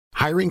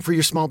Hiring for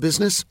your small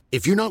business?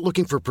 If you're not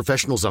looking for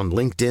professionals on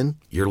LinkedIn,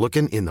 you're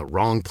looking in the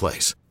wrong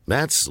place.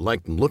 That's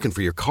like looking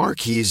for your car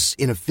keys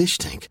in a fish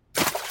tank.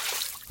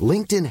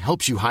 LinkedIn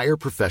helps you hire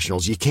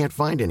professionals you can't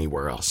find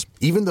anywhere else,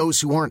 even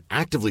those who aren't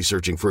actively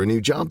searching for a new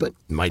job but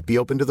might be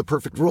open to the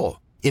perfect role.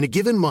 In a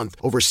given month,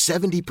 over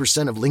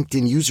 70% of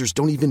LinkedIn users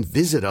don't even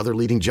visit other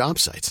leading job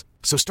sites.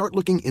 So start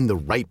looking in the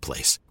right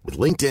place. With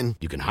LinkedIn,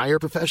 you can hire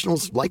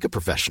professionals like a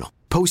professional.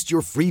 Post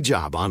your free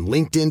job on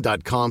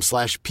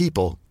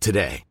linkedin.com/people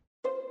today.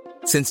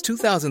 Since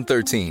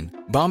 2013,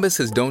 Bombas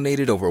has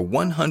donated over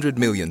 100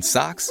 million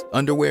socks,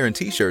 underwear, and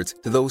T-shirts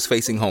to those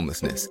facing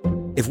homelessness.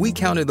 If we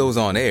counted those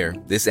on air,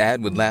 this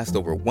ad would last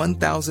over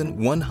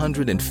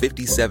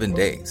 1,157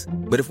 days.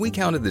 But if we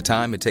counted the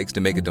time it takes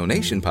to make a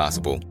donation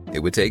possible,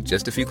 it would take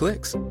just a few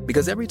clicks.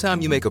 Because every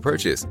time you make a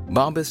purchase,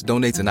 Bombas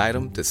donates an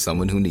item to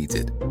someone who needs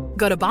it.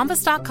 Go to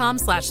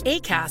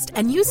bombas.com/ACAST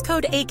and use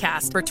code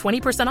ACAST for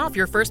 20% off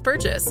your first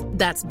purchase.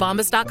 That's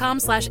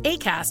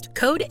bombas.com/ACAST,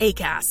 code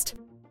ACAST.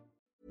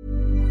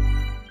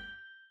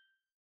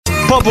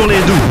 Pas pour les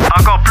doux.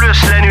 Encore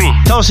plus la nuit.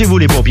 Tassez-vous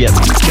les paupières.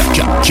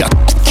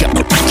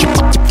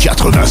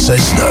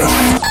 96.9.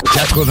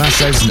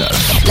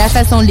 96.9. La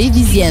façon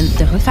lévisienne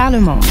de refaire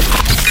le monde.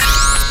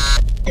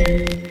 La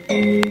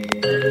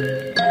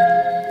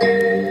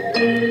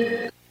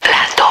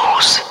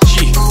dose.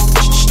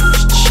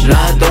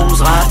 La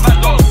dose rap. La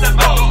dose rap.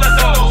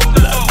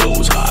 La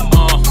dose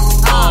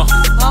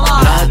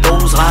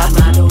rap.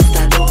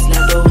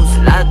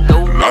 La dose.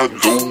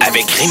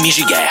 Avec Rémi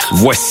Giguère.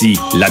 Voici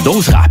la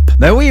dose rap.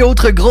 Ben oui,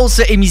 autre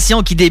grosse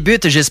émission qui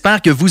débute.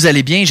 J'espère que vous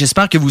allez bien.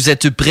 J'espère que vous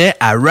êtes prêts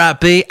à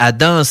rapper, à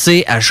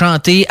danser, à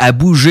chanter, à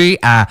bouger,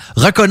 à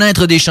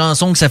reconnaître des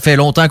chansons que ça fait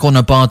longtemps qu'on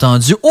n'a pas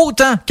entendues,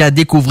 autant qu'à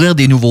découvrir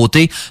des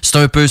nouveautés. C'est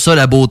un peu ça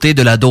la beauté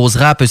de la dose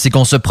rap, c'est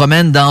qu'on se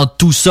promène dans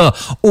tout ça.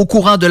 Au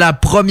courant de la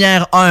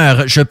première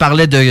heure, je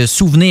parlais de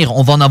souvenirs.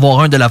 On va en avoir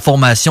un de la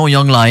formation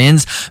Young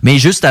Lions. Mais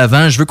juste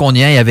avant, je veux qu'on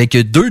y aille avec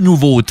deux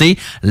nouveautés.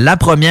 La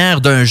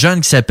première d'un jeune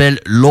qui s'appelle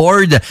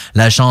Lord.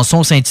 La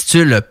chanson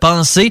s'intitule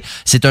Penser.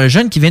 C'est un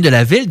jeune qui vient de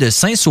la ville de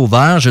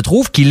Saint-Sauveur. Je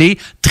trouve qu'il est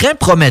très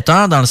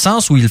prometteur dans le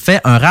sens où il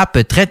fait un rap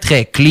très,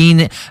 très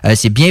clean.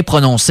 C'est bien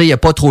prononcé, il n'y a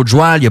pas trop de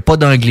joual, il n'y a pas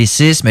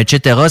d'anglicisme,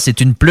 etc. C'est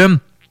une plume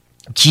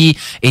qui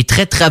est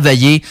très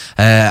travaillé,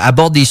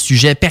 aborde des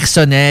sujets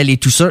personnels et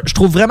tout ça. Je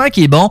trouve vraiment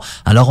qu'il est bon.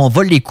 Alors, on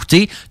va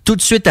l'écouter tout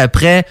de suite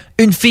après.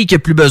 Une fille qui a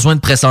plus besoin de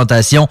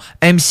présentation,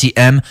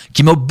 MCM,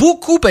 qui m'a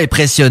beaucoup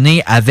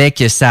impressionné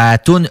avec sa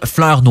toune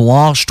Fleur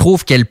Noire. Je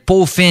trouve qu'elle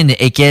peaufine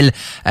et qu'elle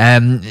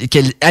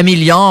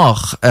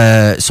améliore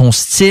son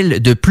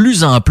style de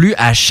plus en plus.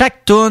 À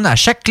chaque toune, à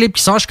chaque clip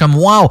qui sort, je suis comme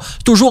wow,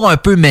 toujours un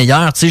peu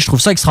meilleur. Tu sais, je trouve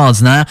ça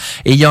extraordinaire.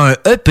 Et il y a un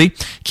EP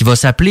qui va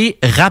s'appeler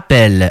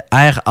Rappel,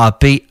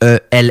 R-A-P-E-L-L-E-S,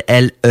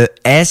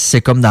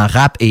 c'est comme dans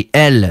rap et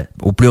L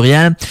au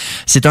pluriel.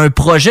 C'est un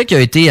projet qui a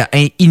été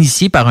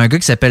initié par un gars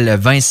qui s'appelle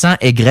Vincent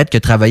Aigrette, qui a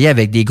travaillé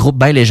avec des groupes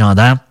bien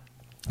légendaires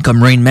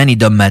comme Rain Man et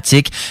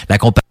Dogmatic. La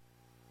compagnie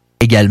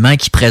également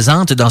qui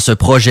présente dans ce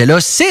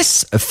projet-là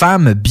 6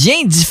 femmes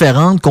bien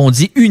différentes qu'on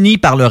dit unies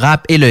par le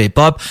rap et le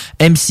hip-hop.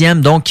 MCM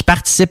donc qui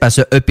participe à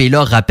ce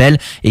EP-là, Rappel,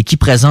 et qui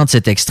présente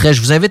cet extrait.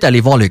 Je vous invite à aller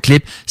voir le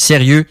clip.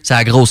 Sérieux, c'est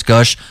la grosse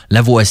coche.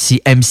 La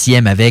voici,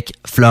 MCM avec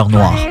Fleur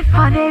Noire.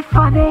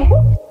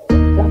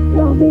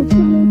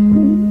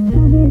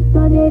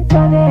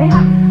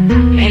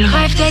 Elle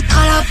rêve d'être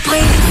à l'abri.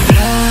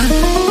 Fleur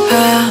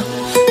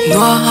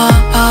noire.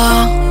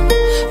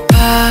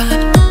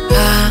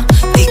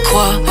 Des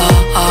croix.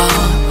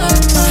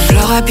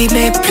 Fleur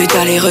abîmée, plus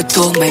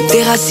d'aller-retour, même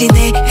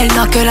déracinée, elle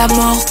n'a que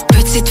l'amour.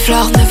 Petite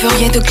fleur ne veut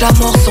rien de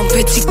glamour, son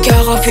petit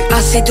cœur a vu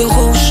assez de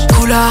rouge.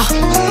 Couleur,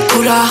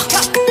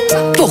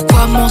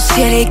 pourquoi mon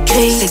ciel est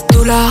gris? Cette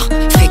douleur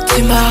fait que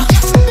tu meurs.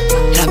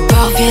 La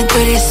peur vient de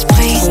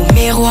l'esprit, au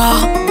miroir.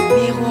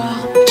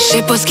 Je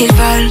sais pas ce qu'ils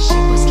veulent,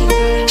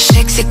 je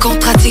sais que c'est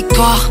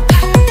contradictoire,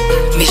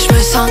 mais je me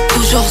sens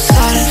toujours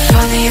seule.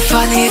 Fanny,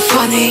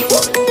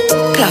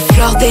 la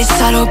fleur des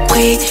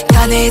saloperies,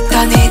 tannée.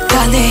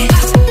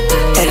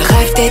 Elle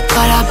rêve d'être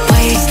à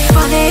l'abri.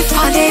 Fanny,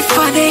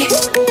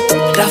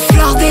 la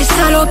fleur des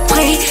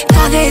saloperies,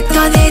 tannée.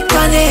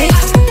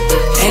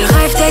 Elle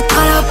rêve d'être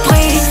à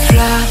l'abri.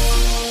 Fleur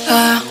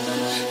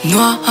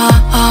noire,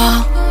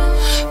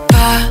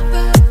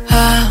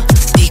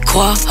 d'y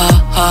croire.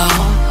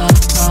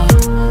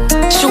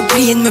 J'ai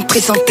oublié de me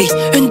présenter,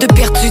 une de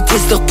perdue,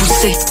 10 de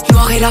repoussée.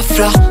 Noir est la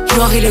fleur,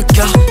 noir est le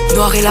cœur,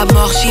 noir est la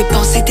mort, j'y ai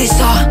pensé des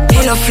heures.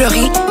 Elle a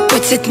fleuri,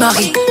 petite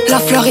Marie, la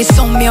fleur est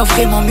sombre mais a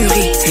vraiment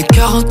mûri. Le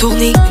cœur en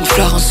tournée, une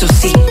fleur en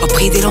sursis, au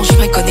prix des longs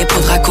chemins connaît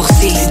pas de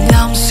raccourci. Une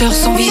larme sur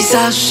son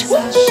visage,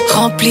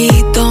 rempli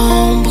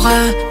d'ombre,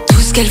 tout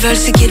ce qu'elles veulent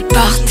c'est qu'ils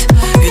partent,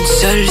 une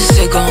seule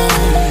seconde.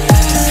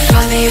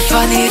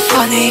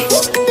 Fanny,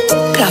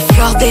 la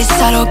fleur des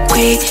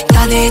saloperies,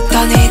 tannée.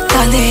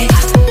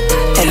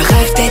 Elle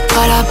rêve d'être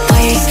à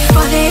l'abri.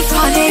 Fanny,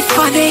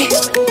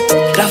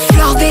 la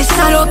fleur des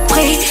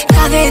saloperies,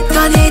 tannée.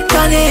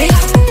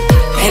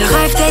 Elle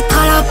rêve d'être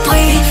à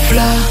l'abri.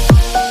 Fleur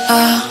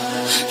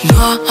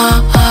noire,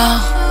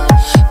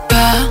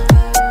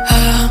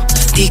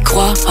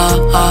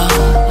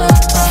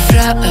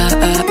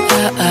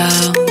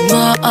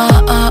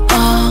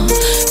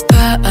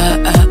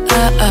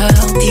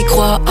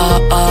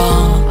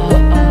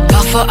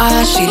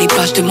 arraché les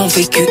pages de mon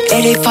vécu.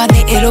 Elle est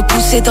fanée et le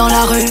poussée dans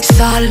la rue.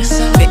 Sale,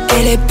 mais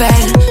elle est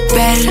belle,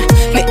 belle,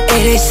 mais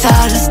elle est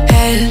sale.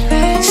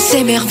 Elle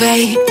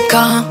s'émerveille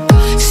quand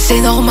c'est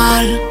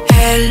normal.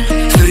 Elle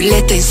veut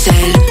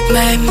l'étincelle,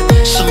 même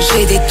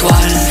changer d'étoile.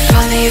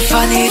 Fanée,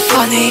 fanée,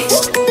 fanée,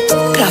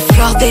 la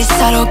fleur des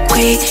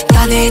saloperies.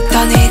 Tannée,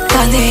 tannée,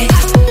 tannée,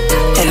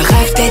 elle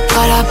rêve d'être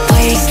à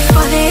l'abri.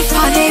 Fanée,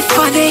 fanée,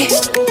 fanée,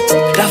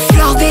 la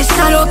fleur des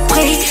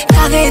saloperies.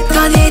 Tannée,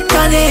 tannée,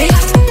 tannée,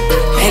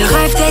 elle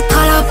rêve d'être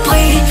à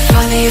l'abri.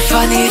 Fanée,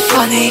 fanée,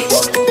 fanée,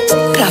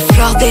 la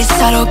fleur des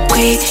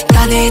saloperies.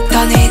 Tannée,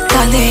 tannée,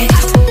 tannée,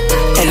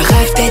 elle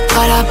rêve d'être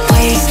à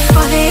l'abri.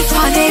 Fanée,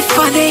 fanée,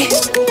 fanée,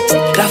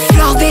 la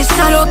fleur des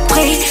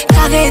saloperies.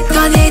 Tannée,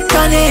 tannée,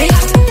 tannée,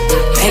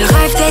 elle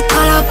rêve d'être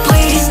à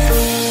l'abri.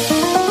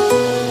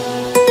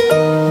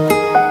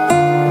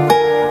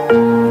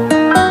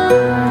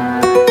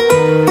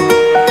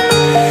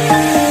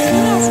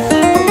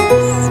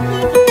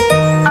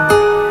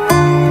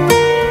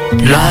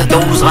 La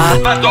dose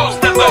rap. La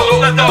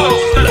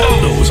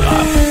dose rap.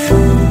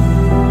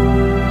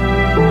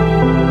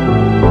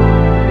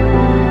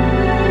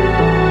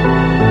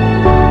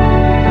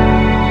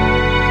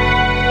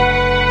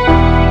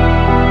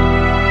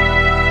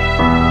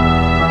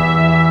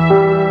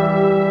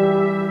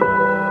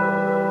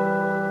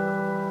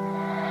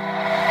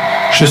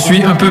 Je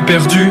suis un peu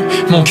perdu,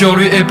 mon cœur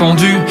lui est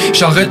pendu.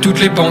 J'arrête toutes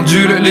les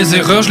pendules, les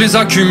erreurs je les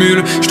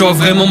accumule. Je dois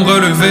vraiment me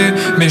relever,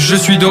 mais je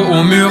suis dos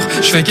au mur.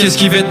 Je fais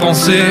qu'esquiver de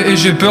penser et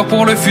j'ai peur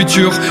pour le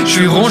futur. Je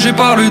suis rongé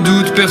par le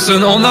doute,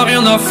 personne en a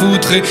rien à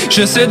foutre. Et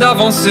j'essaie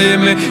d'avancer,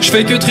 mais je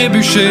fais que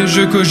trébucher.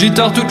 Je cogite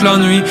tard toute la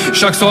nuit,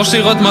 chaque soir je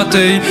sirote ma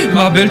taille.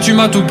 Ma belle tu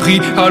m'as tout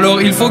pris,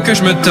 alors il faut que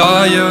je me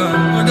taille.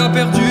 Un gars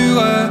perdu,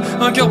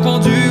 ouais, un cœur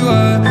pendu,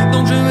 ouais.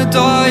 Donc je me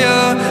taille,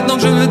 donc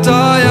je me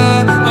taille.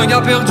 Un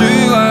gars perdu,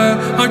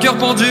 ouais, un cœur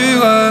pendu,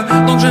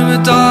 ouais. Donc je me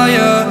taille,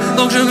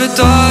 donc je me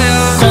taille.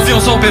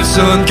 Confiance en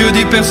personne, que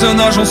des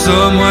personnages en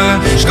somme,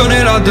 ouais. Je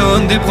connais la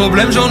donne, des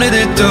problèmes j'en ai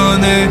des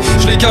tonnes. Et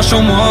je les cache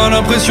en moi,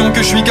 l'impression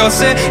que je suis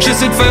cassé.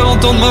 J'essaie de faire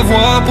entendre ma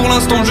voix, pour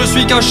l'instant je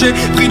suis caché.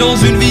 Pris dans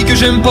une vie que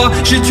j'aime pas,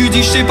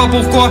 j'étudie, je sais pas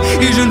pourquoi.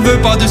 Et je ne veux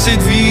pas de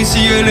cette vie si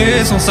elle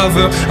est sans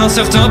saveur.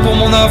 Incertain pour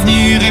mon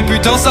avenir et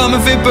putain ça me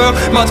fait peur.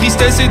 Ma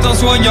tristesse est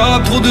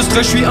insoignable, trop de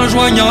stress, je suis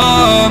injoignable.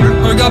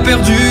 Un gars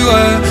perdu,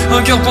 ouais,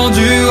 un cœur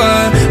pendu,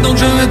 ouais. Donc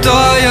je me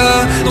taille,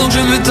 donc je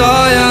me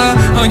taille.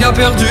 Un gars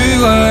perdu,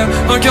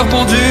 ouais, un cœur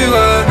pendu,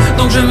 ouais.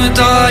 Donc je me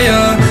taille,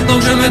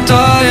 donc je me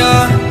taille.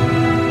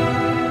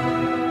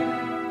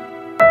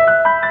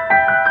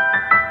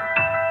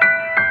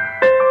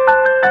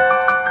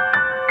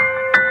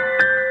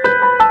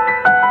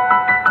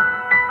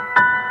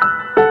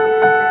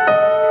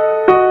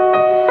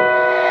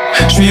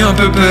 Je suis un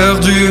peu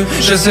perdu,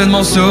 j'essaie de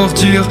m'en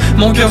sortir.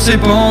 Mon cœur s'est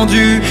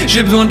pendu,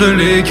 j'ai besoin de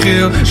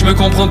l'écrire. Je me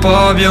comprends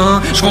pas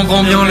bien, je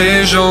comprends bien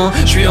les gens.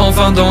 Je suis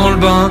enfin dans le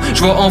bain,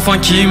 je vois enfin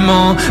qui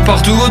ment.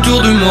 Partout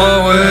autour de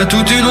moi, ouais,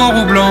 tout est noir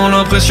ou blanc.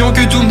 L'impression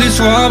que tout me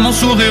déçoit, mon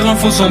sourire un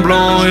faux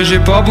semblant. Et j'ai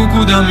pas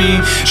beaucoup d'amis,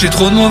 j'ai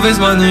trop de mauvaises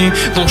manies.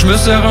 Donc je me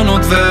sers un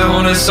autre verre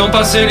en laissant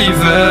passer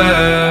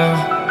l'hiver.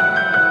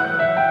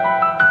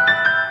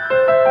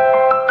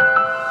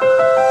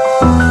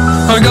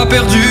 Un gars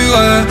perdu,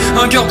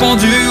 ouais, un cœur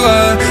pendu,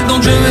 ouais.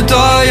 Donc je me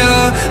taille,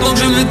 donc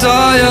je me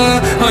taille.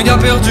 Un gars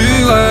perdu,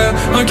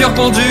 ouais, un cœur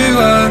pendu,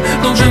 ouais.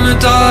 Donc je me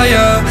taille,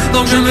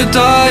 donc je me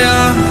taille.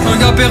 Un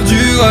gars perdu,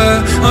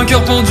 ouais, un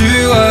cœur pendu,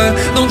 ouais.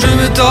 Donc je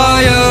me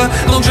taille,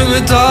 donc je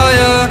me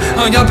taille.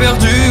 Un gars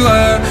perdu,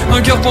 ouais,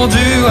 un cœur pendu,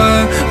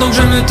 ouais. Donc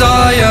je me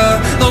taille,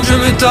 donc je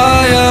me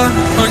taille.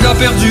 Un gars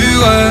perdu,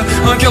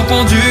 ouais, un cœur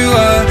pendu,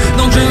 ouais.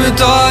 Donc je me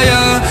taille,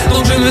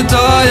 donc je me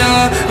taille.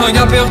 Un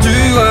gars perdu,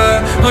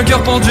 ouais, un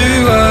cœur pendu,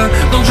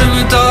 donc je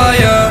me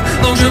taille,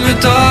 donc je me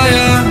taille.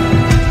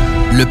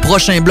 Le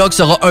prochain bloc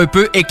sera un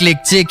peu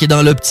éclectique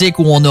dans l'optique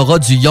où on aura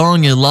du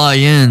Young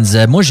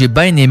Lions. Moi, j'ai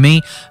bien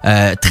aimé,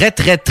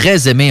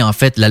 très aimé en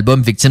fait,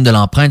 l'album Victime de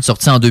l'empreinte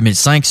sorti en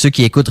 2005. Ceux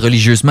qui écoutent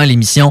religieusement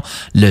l'émission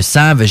le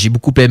savent. J'ai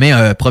beaucoup aimé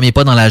Premier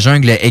pas dans la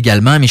jungle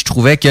également, mais je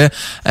trouvais que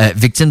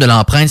Victime de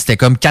l'empreinte, c'était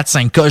comme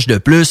 4-5 coches de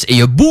plus. Et il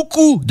y a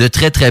beaucoup de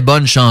très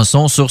bonnes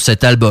chansons sur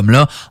cet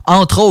album-là.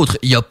 Entre autres,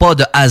 il n'y a pas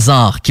de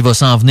hasard qui va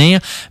s'en venir,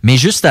 mais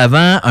juste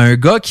avant, un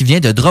gars qui vient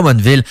de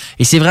Drummondville.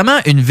 Et c'est vraiment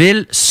une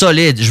ville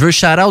solide. Je veux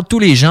shout-out tous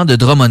les gens de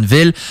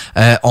Drummondville.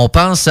 On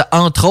pense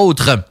entre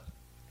autres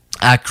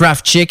à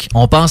Craft Chick,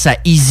 on pense à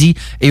Easy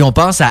et on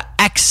pense à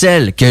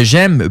Axel que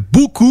j'aime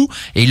beaucoup.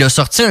 Et il a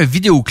sorti un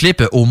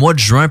vidéoclip au mois de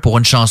juin pour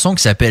une chanson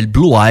qui s'appelle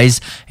Blue Eyes.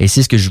 Et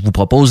c'est ce que je vous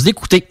propose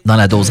d'écouter dans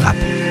la dose rap.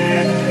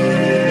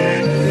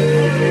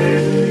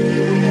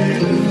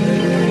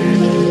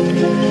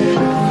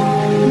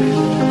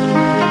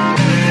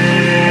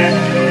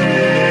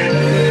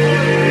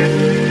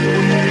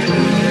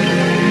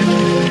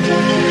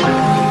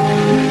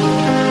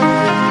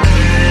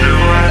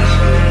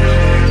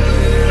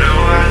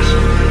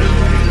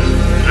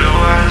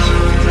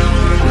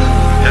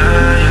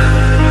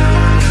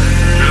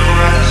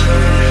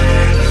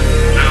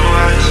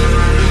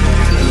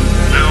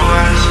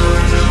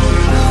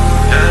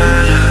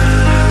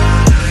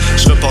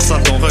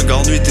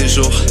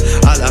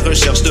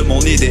 recherche de mon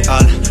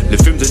idéal. Le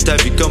film de ta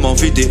vie comme en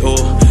vidéo.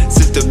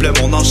 S'il te plaît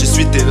mon ange,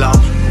 essuie tes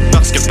larmes.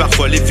 Parce que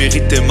parfois les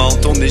vérités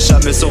mentent. On n'est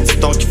jamais sur du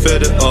temps qui fait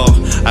dehors.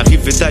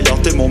 Arrivé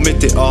d'ailleurs, t'es mon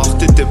météore.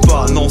 T'étais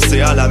pas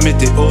annoncé à la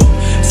météo.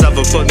 Ça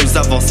va pas nous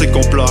avancer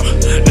qu'on pleure.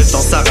 Le temps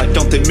s'arrête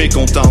quand t'es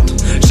mécontente.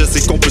 Je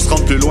sais qu'on peut se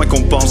rendre plus loin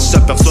qu'on pense.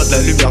 J'aperçois de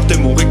la lumière, t'es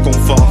mon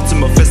réconfort. Tu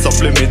m'as fait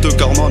sortir mes deux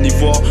cornes en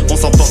ivoire. On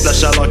s'emporte la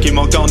chaleur qui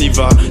manque en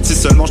hiver. Si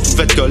seulement je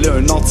pouvais te coller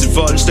un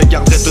antivol, je te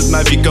garderais toute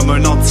ma vie comme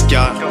un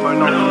antiquaire.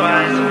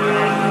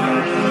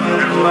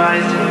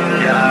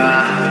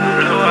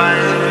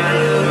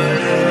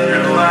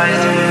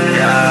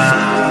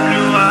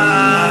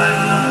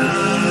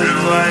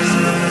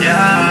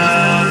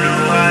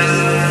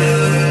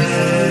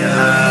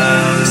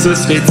 Ce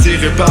serait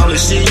tiré par le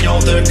chignon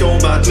de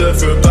combattre le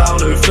feu par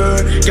le feu.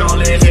 Quand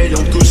les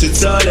rayons de coucher de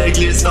soleil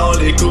glissent dans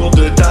les courbes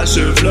de ta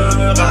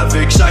chevelure.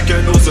 Avec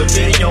chacun nos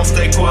opinions,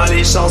 c'était quoi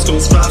les chances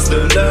qu'on se fasse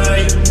de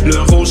l'œil? Le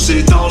rouge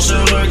c'est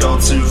dangereux, quand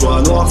tu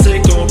vois noir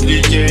c'est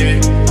compliqué.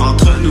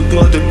 Entre nous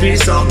pas de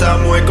puissante à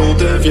moins qu'on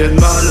devienne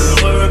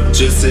malheureux.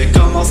 Je sais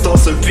comment c'est dans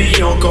ce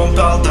pillon qu'on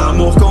parle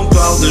d'amour, qu'on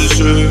parle de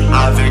jeu.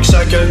 Avec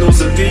chacun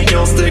nos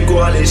opinions, c'était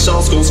quoi les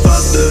chances qu'on se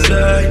fasse de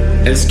l'œil?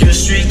 Est-ce que je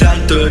suis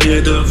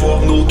daltonien de voir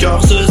nos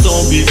cœurs se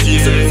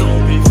zombifier?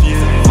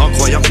 En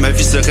croyant que ma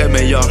vie serait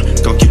meilleure,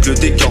 quand quitte le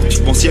décor puis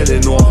que mon ciel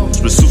est noir.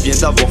 Je me souviens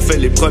d'avoir fait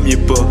les premiers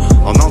pas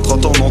en entrant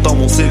ton nom dans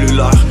mon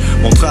cellulaire.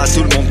 Montrer à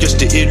tout le monde que je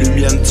t'ai élu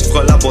mienne. Tu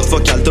feras la boîte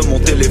vocale de mon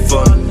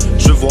téléphone.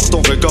 Je veux voir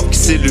ton regard qui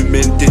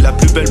s'illumine. T'es la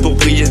plus belle pour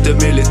briller de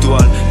 1000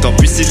 étoiles. Tant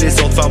pis si les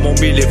autres femmes ont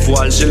mis les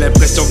voiles. J'ai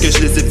l'impression que je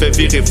les ai fait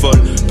virer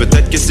folles.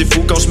 Peut-être que c'est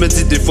fou quand je me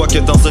dis des fois que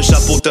dans un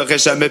chapeau t'aurais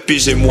jamais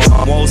pigé moi.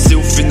 Moi aussi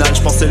au final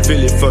je pense élever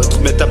les feutres.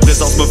 Mais ta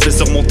présence m'a fait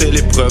surmonter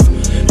l'épreuve.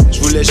 Je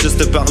voulais juste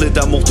te parler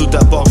d'amour tout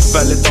d'abord. Il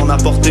fallait t'en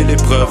apporter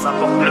l'épreuve.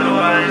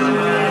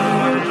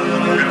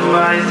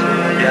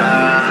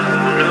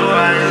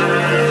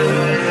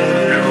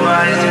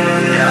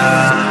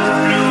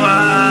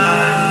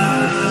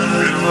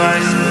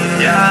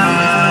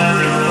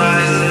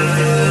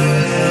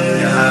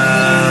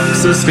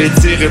 Ce serait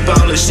tiré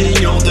par le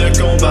chignon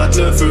de combattre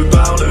le feu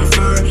par le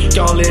feu.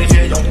 Quand les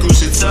rayons de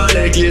coucher de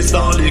soleil glissent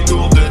dans les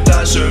courbes de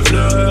ta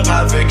chevelure.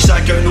 Avec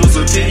chacun nos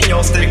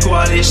opinions, c'était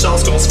quoi les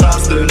chances qu'on se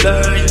fasse de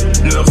l'œil?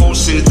 Le rouge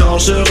c'est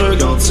dangereux,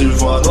 quand tu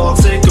vois noir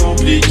c'est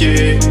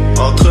compliqué.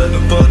 Entre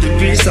nous pas de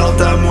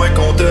puissante à moins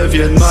qu'on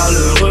devienne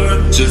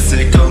malheureux. Je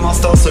sais comment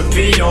c'est dans ce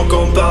pillon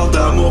qu'on parle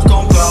d'amour,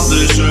 qu'on parle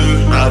de jeu.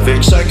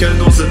 Avec chacun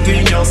nos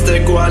opinions,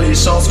 c'était quoi les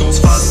chances qu'on se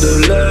fasse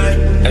de l'œil?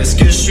 Est-ce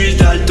que je suis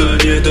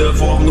daltonien de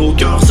voir nos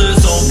cœurs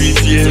se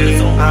zombifier?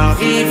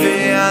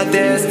 Arrivé à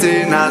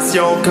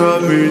destination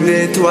comme une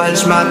étoile,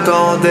 je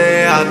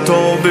m'attendais à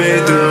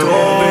tomber de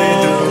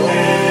haut.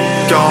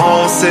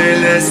 Quand on s'est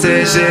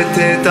laissé,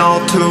 j'étais dans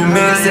tous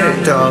mes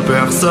états.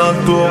 Personne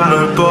pour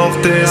me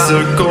porter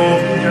secours.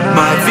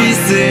 Ma vie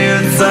c'est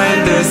une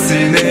scène de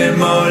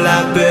cinéma.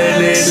 La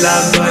belle et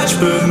la bête,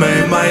 j'peux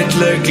même être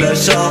le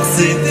clochard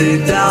si t'es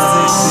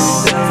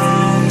dans.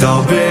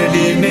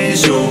 T'embellis mes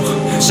jours,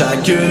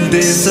 chacune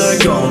des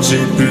secondes.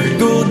 J'ai plus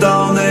le goût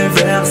d'en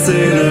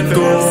inverser le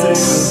cours.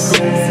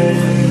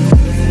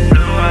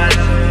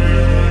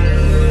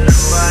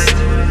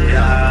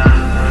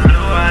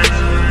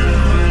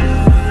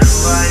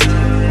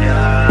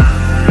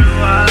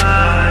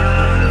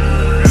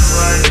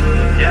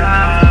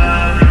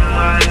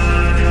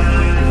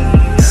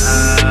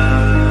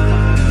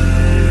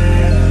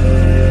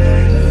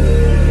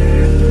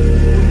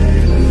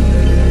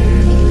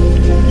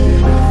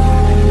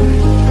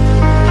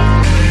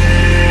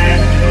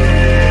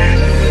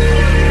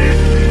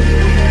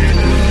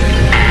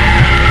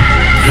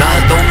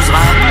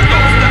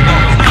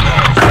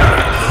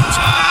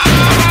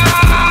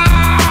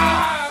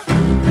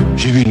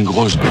 J'ai vu une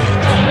grosse bête.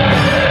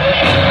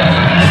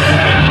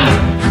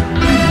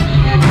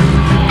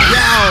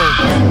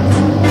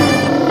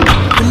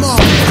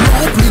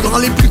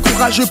 Les plus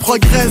courageux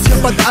progressent, y'a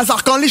pas de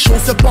hasard quand les choses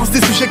se passent,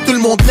 des sujets que tout le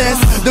monde laisse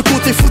de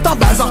côté, fout en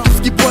bazar tout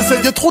ce qui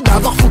possède, y'a trop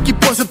d'avare, faut qu'ils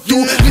possèdent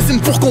tout. Listen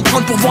pour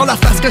comprendre, pour voir la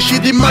face cachée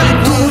des mal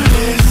et tout.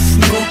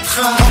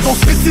 Quand on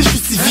se fait c'est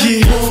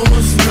justifié,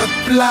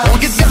 on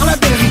guette vers la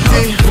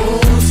vérité.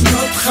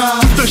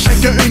 Tout un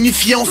chacun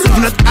unifié, on sauve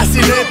notre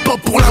assez laid, pas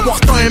pour l'avoir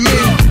tant aimé.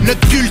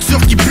 Notre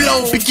culture qui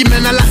blow et qui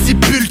mène à la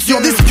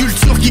sépulture, des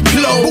sculptures qui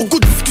closent, beaucoup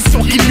de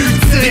discussions qui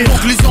multiples, des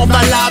conclusions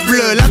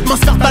valables,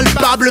 l'atmosphère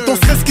palpable, ton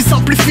stress qui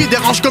s'amplifie,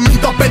 dérange comme une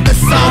tempête de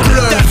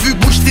sable. Ta vue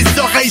bouge tes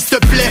oreilles, s'il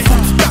te plaît, faut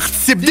que tu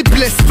participes, des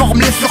blesses,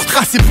 formes, les sur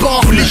traces et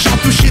bords. Les gens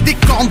touchés des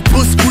cornes,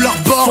 poussent couleur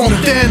borne.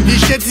 Fontaine, des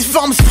jets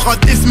difformes se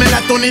frottent et se mêlent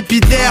à ton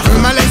épiderme.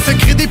 Le malaise se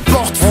crée des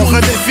portes, on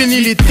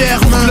redéfinit les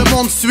termes. Le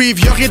monde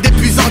suive, y'a rien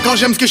d'épuisant quand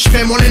j'aime ce que je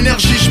fais, mon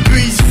énergie je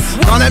puise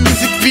dans la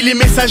musique puis les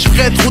messages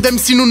vrais. Trop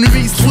d'MC nous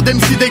nuisent, trop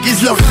d'MC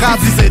déguisent leur rap,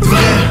 ils êtes vrais.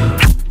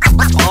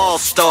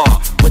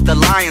 All-star with the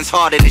lion's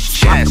heart in his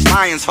chest,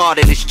 lion's heart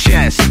in his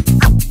chest.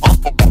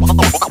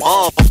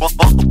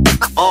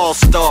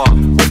 All-star,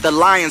 with the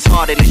lion's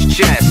heart in his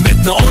chest.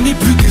 Maintenant on n'est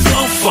plus des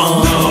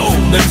enfants, no.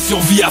 Même si on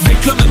vit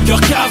avec le même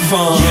cœur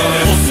qu'avant,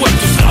 yeah. On souhaite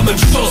tous la même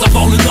chose,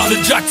 avoir le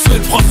knowledge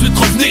actuel pour ensuite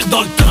revenir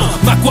dans le temps.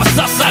 Mais à quoi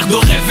ça sert de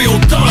rêver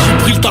autant? J'ai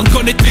pris le temps de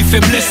connaître mes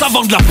faiblesses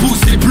avant de la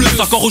pousser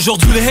plus. Encore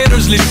aujourd'hui les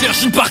haters, les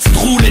cherchent une partie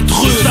trou, les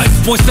trucs.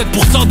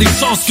 16,7% des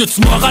chances que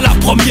tu meurs à la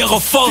première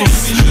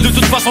offense. De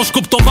toute façon je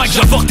coupe ton mic,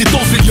 j'apporte ton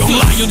fait Young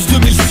Lions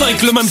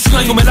 2005, le même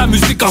slang, on met la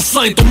musique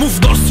enceinte. On move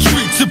dans le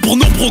street, c'est pour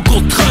nos pros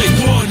qu'on traîne.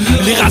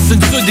 Les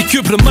racines se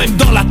décuplent même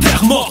dans la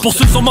terre morte. Pour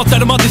ceux qui sont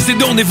mentalement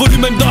décédés, on évolue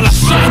même dans la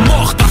chair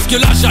morte. Parce que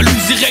la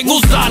jalousie règne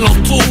aux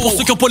alentours. Pour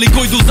ceux qui ont pas les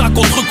couilles d'oser à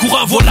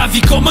contre-courant, voient la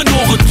vie comme un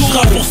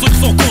non-retour. Pour ceux qui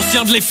sont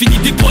conscients de l'infini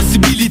des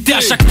possibilités,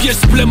 à chaque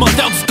pièce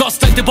supplémentaire du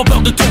casse-tête, t'es pas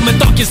peur de tout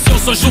remettre en question.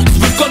 Ce jour tu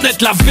veux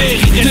connaître la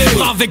vérité.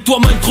 Reste avec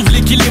toi-même, trouve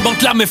l'équilibre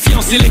entre la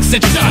méfiance et l'excès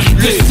de charité.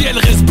 Le ciel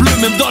reste bleu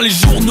même dans les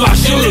jours noirs.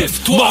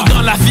 Élève-toi, mort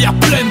dans la vie à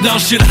pleine d'un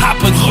shit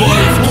happens.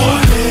 Relève-toi.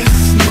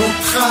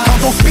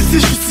 Quand on se fait c'est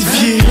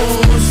justifié,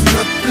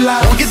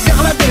 on guette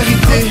vers la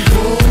vérité.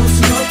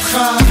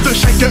 Tout de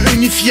chacun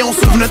unifié, on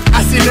sauve notre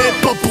assez laid,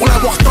 pas pour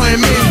l'avoir tant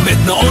aimé.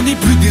 Maintenant on n'est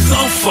plus des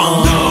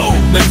enfants, no.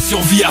 Même si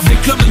on vit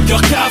avec le même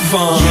cœur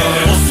qu'avant, yeah.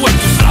 On souhaite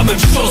tous la même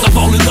chose,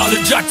 avoir le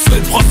knowledge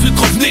actuel pour ensuite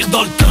revenir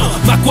dans le temps.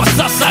 Mais à quoi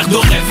ça sert de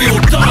rêver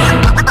autant?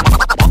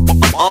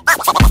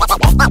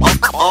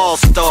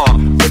 All-star,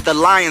 with the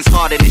lion's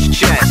heart in his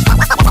chest.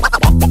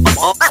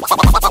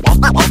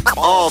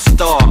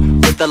 All-star,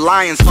 with the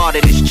lion's heart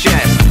in his chest.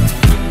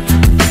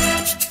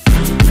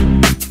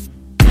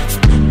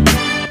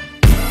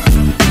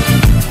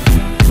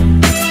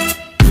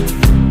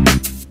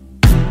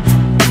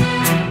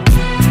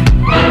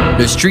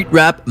 Le street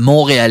rap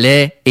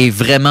montréalais est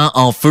vraiment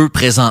en feu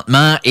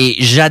présentement et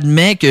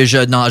j'admets que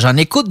j'en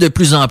écoute de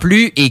plus en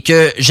plus et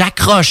que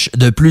j'accroche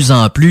de plus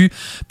en plus,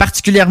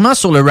 particulièrement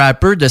sur le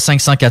rapper de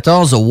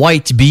 514,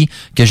 White B,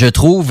 que je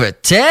trouve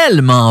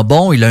tellement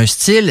bon. Il a un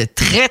style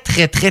très,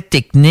 très, très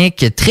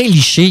technique, très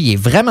liché. Il est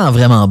vraiment,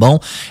 vraiment bon.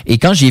 Et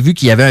quand j'ai vu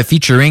qu'il y avait un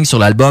featuring sur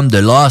l'album de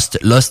Lost,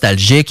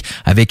 Nostalgique,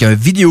 avec un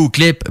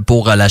vidéoclip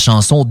pour la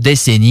chanson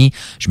Décennie,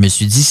 je me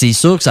suis dit, c'est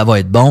sûr que ça va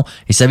être bon.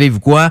 Et savez-vous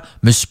quoi?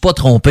 Je me suis pas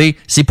trompé.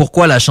 C'est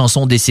pourquoi la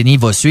chanson Décennie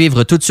va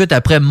suivre tout de suite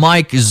après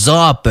Mike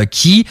Zop,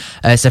 qui,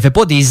 ça fait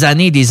pas des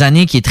années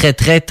qui est très,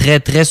 très,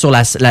 très, très sur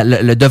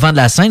le devant de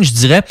la scène, je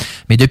dirais,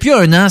 mais depuis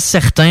un an,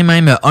 certains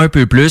même un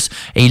peu plus.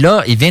 Et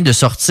là, il vient de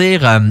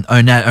sortir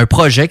un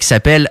projet qui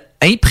s'appelle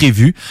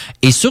Imprévu.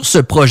 Et sur ce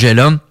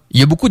projet-là, il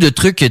y a beaucoup de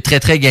trucs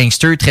très, très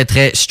gangster, très,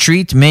 très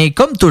street, mais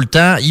comme tout le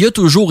temps, il y a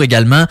toujours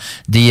également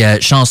des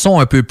chansons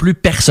un peu plus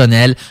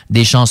personnelles,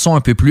 des chansons un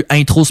peu plus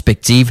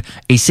introspectives,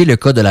 et c'est le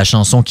cas de la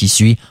chanson qui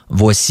suit.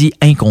 Voici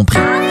Incompris.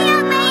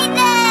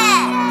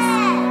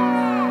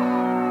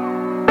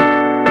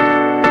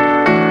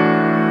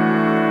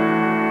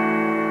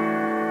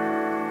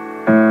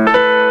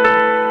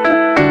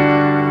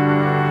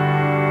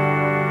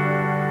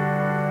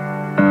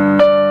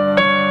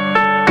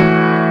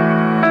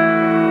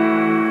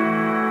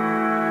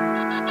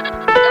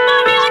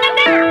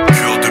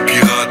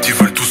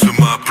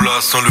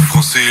 Sans le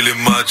français et les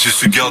maths, j'ai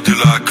su garder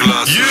la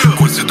classe.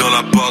 Coincé dans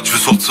l'appart, je veux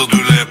sortir de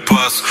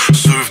l'impasse.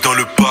 Surf dans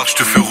le parc, je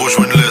te fais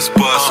rejoindre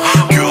l'espace.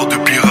 Cœur de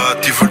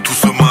pirate, ils veulent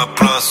tous ma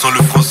place. Sans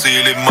le français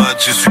et les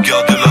maths, j'ai su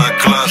garder la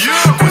classe.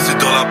 Coincé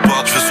dans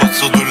l'appart, je veux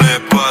sortir de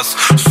l'impasse.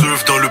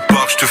 Surf dans le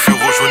parc, je te fais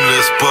rejoindre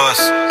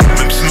l'espace.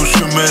 Même si nos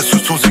chemins se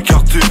sont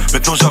écartés,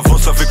 maintenant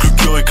j'avance avec le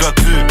cœur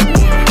éclaté.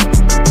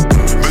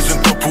 Besoin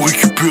de temps pour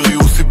récupérer,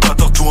 oh ces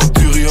bâtards tout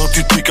enterré.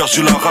 Entité car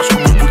j'ai la rage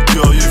comme un bout de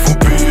terrier, ils vont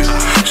payer.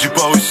 J'ai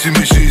pas réussi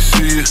mais j'ai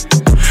essayé.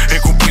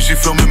 Incompris, j'ai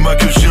fermé ma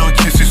gueule, j'ai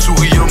encaissé.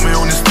 Souriant mais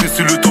on est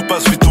stressé, le temps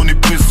passe vite, on est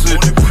pressé.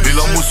 Et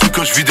larmes aussi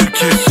quand je vidais le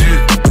caissier.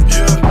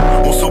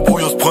 On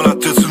s'embrouille, on se prend la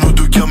tête, c'est nos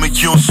deux gamins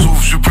qui en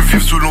souffrent. Je peux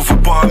vivre selon vos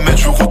paramètres,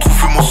 je veux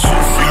retrouver mon souffle.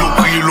 Ils l'ont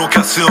pris, ils l'ont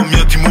cassé en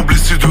miettes, ils m'ont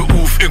blessé de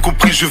ouf.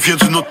 Incompris, je viens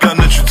d'une autre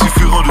planète, je suis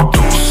différent de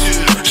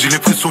tous. J'ai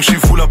l'impression que chez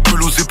vous la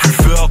pelouse est plus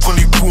verte. Quand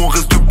les coups on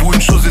reste debout,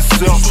 une chose est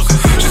certaine.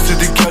 J'essaie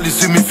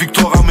d'égaliser mes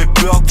victoires à mes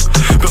pertes.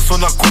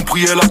 Personne n'a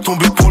compris, elle a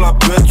tombé pour la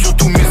bête. Ils ont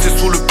tout misé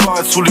sur le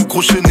pareil, sur les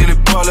gros chaînes et les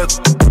palettes.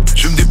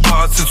 Je me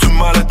débarrasse de ce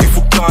mallette, il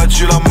faut que t'arrêtes,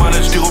 j'ai la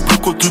mallette. Je dérobe le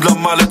contenu de la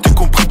mallette, t'es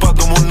compris pas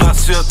dans mon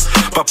assiette.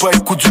 Papa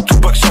écoute du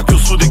Tupac, chacun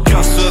sur des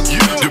cassettes.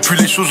 Depuis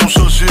les choses ont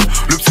changé,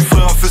 le petit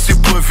frère a fait ses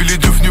preuves, il est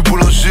devenu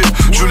boulanger.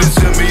 Je les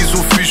aime et ils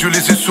ont fui, je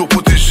les ai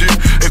surprotégés.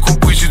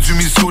 Incompris, j'ai dû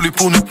m'isoler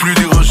pour ne plus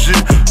déranger,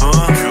 hein.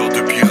 Cœur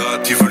de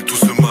pirate, ils veulent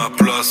tous ma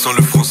place. Sans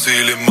le français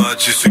et les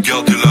maths, j'ai su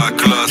garder la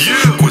classe.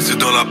 Coincé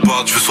dans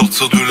l'appart, je veux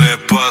sortir de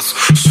l'impasse.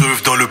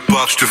 Surf dans le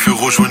parc, je te fais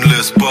rejoindre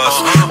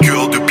l'espace.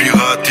 Cœur de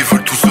pirate, ils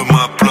veulent tous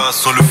ma place.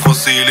 Sans le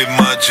français et les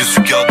maths, j'ai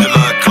su garder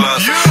la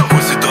classe.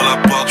 Coincé dans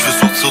l'appart, je veux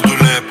sortir de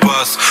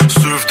l'impasse.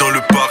 Surf dans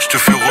le parc, je te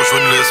fais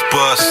rejoindre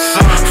l'espace.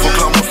 Faut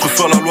clairement, je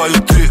préfère la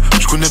loyauté.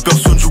 Je connais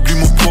personne, j'oublie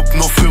mon propre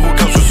nom, frérot,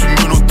 car je suis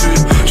menotté.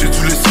 J'ai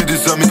dû laisser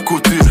des amis de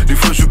côté, les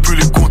fois je peux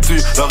les compter.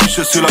 La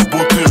richesse et la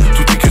bonté,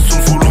 tout est question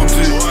de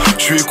volonté.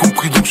 Je suis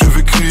compris donc je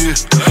vais crier.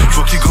 Je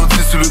vois qu'ils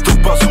grandissent et le temps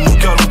passe sur mon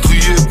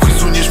calendrier.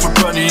 Prisonnier, je peux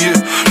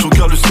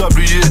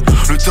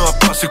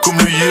c'est comme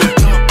le yé.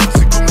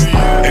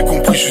 Et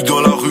compris, je suis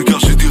dans la rue car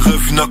j'ai des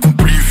rêves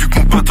inaccomplis. Vu que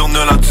mon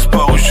paternel a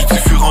disparu, je suis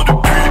différent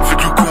depuis.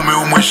 Faites le con, mais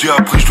au moins j'ai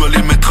appris, je dois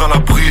les mettre à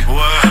l'abri.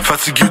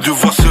 Fatigué de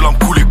voir ces larmes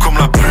couler comme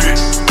la pluie.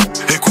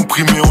 Et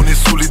compris, mais on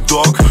est sous les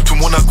dogs. Tout le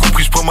monde a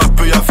compris, je prends ma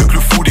paye avec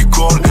le fou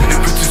d'école. Les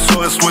petits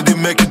soeurs restent loin des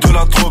mecs et de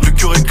la drogue. Le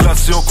cœur est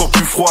glacé, encore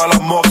plus froid à la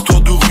mort. Histoire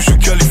de rue, je suis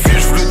qualifié,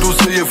 je voulais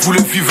doser et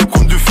voulais vivre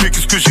compte de fées.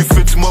 Qu'est-ce que j'ai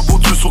fait, dis-moi beau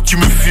Dieu sur qui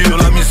me fie. Dans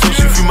la misère,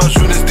 j'ai vu ma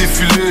jeunesse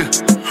défiler.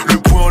 Le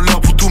poing en l'air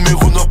pour tous mes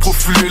renards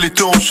profilés. Les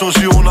temps ont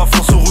changé, on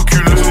avance sans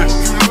reculer.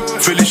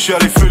 Fais les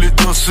chialer, fais les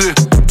danser.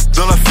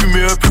 Dans la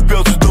fumée, un peu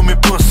perdu dans mes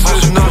pensées. En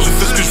général, je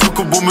fais ce que je veux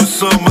comme bon me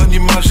semble.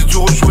 Animal, j'ai dû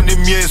rejoindre les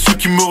miens et ceux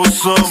qui me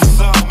ressemblent.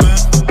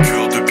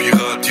 Cœur de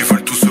pirate, ils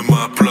veulent tous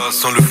ma place.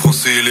 Sans le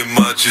français et les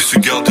maths, j'ai su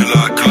garder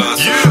la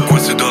classe.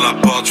 Coincé dans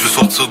l'appart, je veux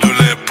sortir de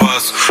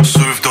l'impasse.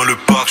 Surf dans le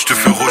parc, je te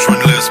fais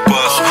rejoindre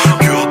l'espace.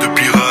 Cœur de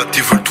pirate,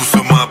 ils veulent tous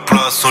ma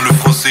place. Sans le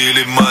français et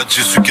les maths,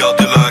 j'ai su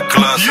garder la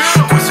classe.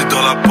 Coincé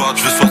dans l'appart,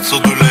 je veux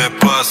sortir de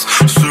l'impasse.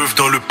 Surf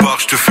dans le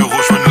parc, je te fais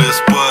rejoindre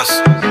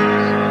l'espace.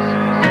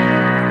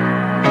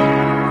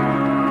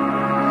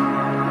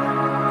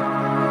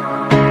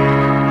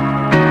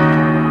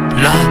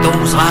 La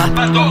dose rap.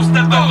 La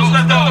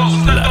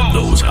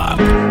dose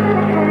rap.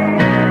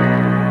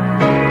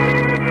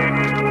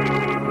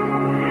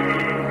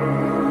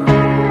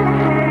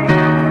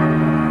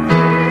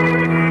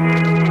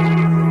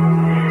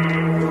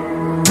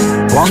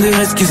 Prends des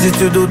risques si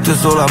tu doutes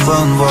sur la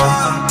bonne voie.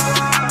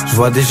 Je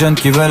vois des jeunes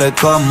qui veulent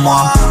être comme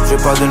moi. Je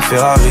veux pas d'une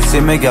Ferrari,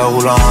 c'est méga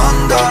roule en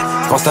Honda.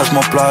 Partage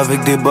mon plat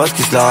avec des boss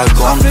qui se la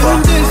racontent pas.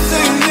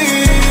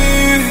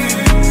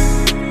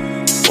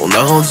 On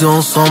a grandi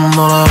ensemble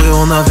dans la rue,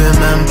 on avait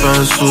même pas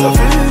un sou.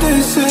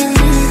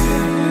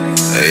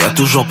 Et y'a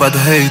toujours pas de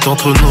hate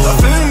entre nous.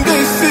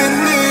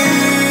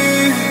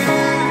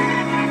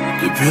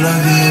 Depuis la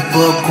vieille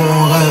époque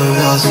on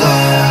rêve à ça.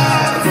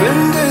 Ça fait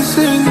une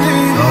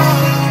décennie.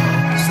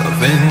 Ça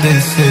fait une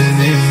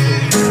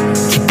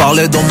décennie. Tu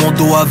parlais dans mon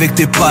dos avec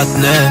tes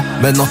partenaires.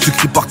 Maintenant tu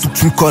cries partout que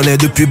tu me connais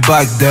depuis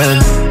back then.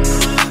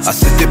 À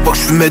cette époque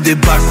je fumais des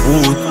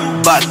backwoods.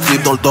 Batterie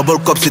dans le double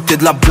cup c'était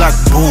de la black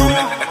bull.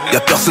 Y'a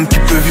personne qui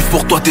peut vivre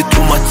pour toi tes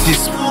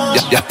traumatismes.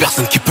 Y'a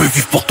personne qui peut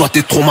vivre pour toi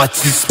tes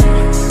traumatismes.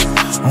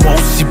 Moi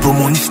aussi bro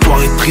mon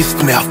histoire est triste.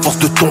 Mais à force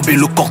de tomber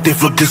le corps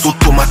développe des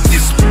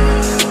automatismes.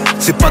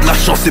 C'est pas de la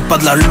chance, c'est pas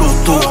de la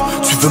loto.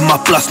 Tu veux ma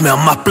place mais à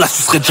ma place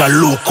tu serais déjà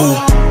loco.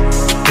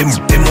 T'es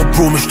mon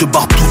bro mais je te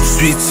barre tout de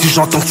suite. Si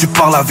j'entends que tu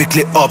parles avec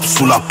les hops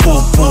sous la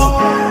popo.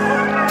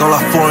 Dans la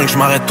forêt je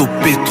m'arrête au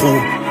pétro.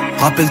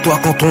 Rappelle-toi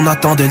quand on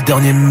attendait le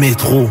dernier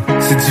métro.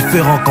 C'est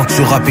différent quand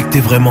tu rappes et que t'es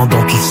vraiment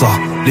dans tout ça.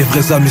 Les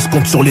vrais amis se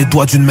comptent sur les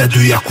doigts d'une main de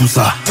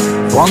Yakuza.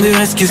 Prends des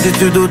risques si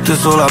tu doutes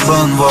sur la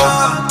bonne voie.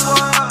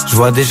 Je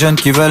vois des jeunes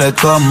qui veulent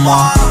être comme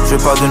moi. Je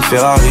veux pas d'une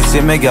Ferrari,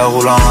 c'est méga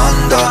roule en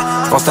Honda.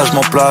 Partage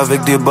mon plat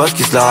avec des boss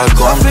qui se la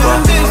racontent pas.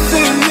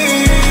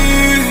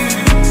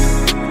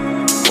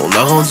 On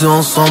a grandi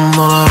ensemble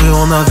dans la rue,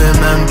 on avait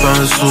même pas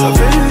un sou. Ça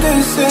fait une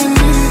décennie.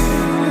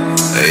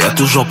 Et y'a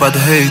toujours pas de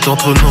hate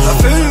entre nous. Ça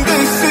fait une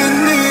décennie.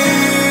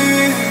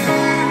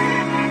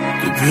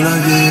 Depuis la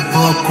vieille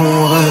époque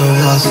on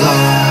rêve à ça.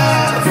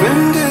 Ça fait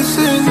une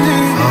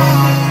décennie.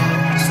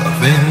 Ça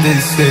fait une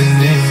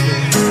décennie.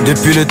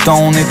 Depuis le temps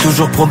on est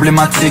toujours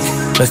problématique.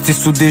 Rester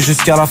soudés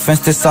jusqu'à la fin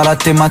c'était ça la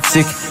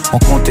thématique. On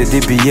comptait des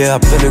billets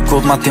après le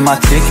cours de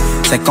mathématiques.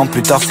 5 ans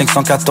plus tard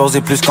 514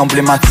 est plus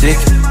qu'emblématique.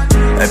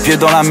 Un pied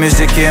dans la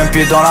musique et un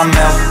pied dans la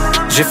merde.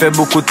 J'ai fait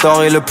beaucoup de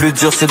tort et le plus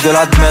dur c'est de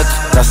l'admettre.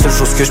 La seule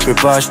chose que je peux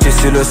pas acheter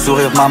c'est le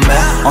sourire de ma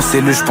mère. En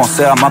cellule je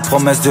pensais à ma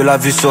promesse de la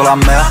vue sur la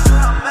mer.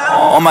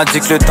 On m'a dit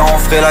que le temps on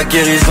ferait la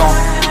guérison.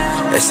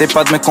 Essaie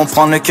pas de me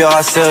comprendre, le cœur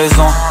a ses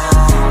raisons.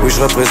 Oui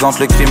je représente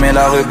le crime et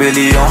la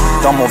rébellion.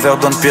 Dans mon verre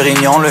donne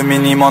Pérignon, le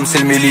minimum c'est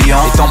le million.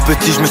 Étant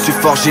petit je me suis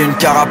forgé une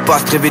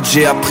carapace. Très vite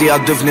j'ai appris à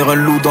devenir un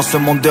loup dans ce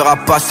monde de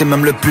rapaces. Et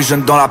même le plus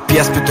jeune dans la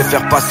pièce peut te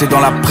faire passer dans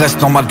la presse.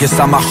 Normal que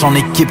ça marche en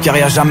équipe car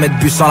y a jamais de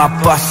but sans la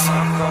passe.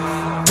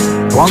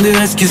 Prends des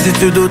risques si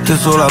tu doutes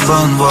sur la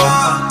bonne voie.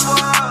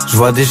 Je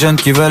vois des jeunes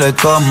qui veulent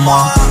être comme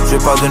moi. Je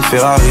veux pas d'une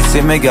Ferrari,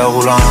 c'est méga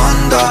roule en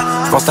Honda.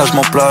 Je partage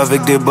mon plat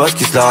avec des boss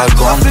qui se la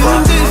racontent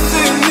pas.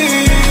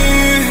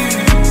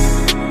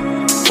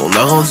 On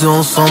a grandi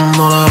ensemble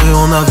dans la rue,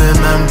 on avait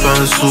même pas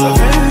un sou. Ça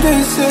fait une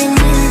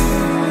décennie.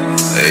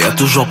 Et y'a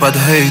toujours pas de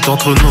hate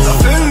entre nous. Ça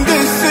fait une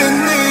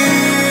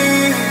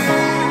décennie.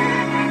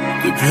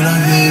 Depuis la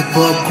vieille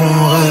époque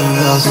on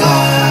rêve à ça.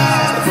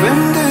 Ça fait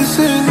une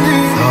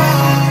décennie.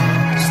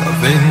 Ça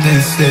fait une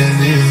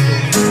décennie.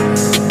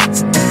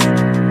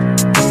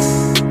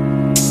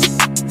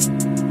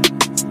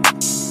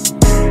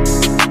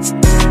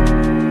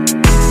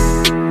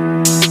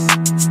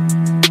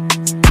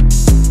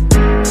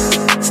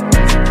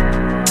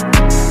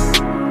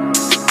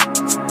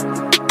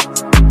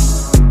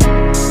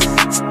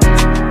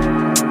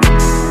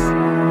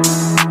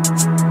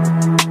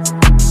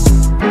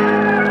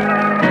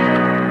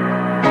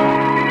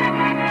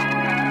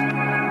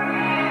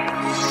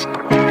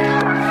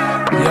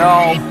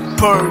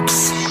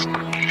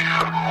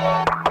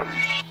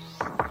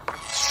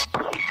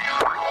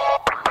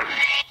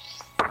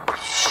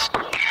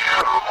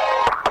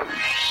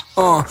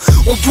 On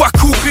doit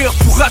courir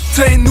pour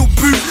atteindre nos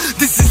buts.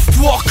 Des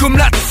histoires comme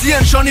la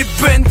tienne, j'en ai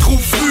ben trop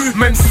vu.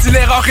 Même si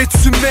l'erreur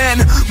est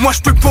humaine, moi je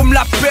peux pas me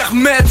la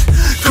permettre.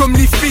 Comme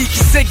les filles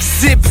qui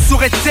s'exhibent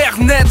sur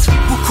internet.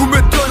 Beaucoup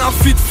me donnent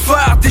envie de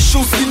faire des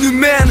choses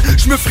inhumaines.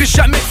 Je me ferai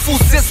jamais de faux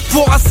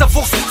espoirs à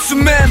savoir si tu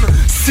m'aimes.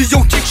 S'ils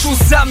ont quelque chose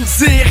à me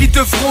dire, ils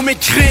devront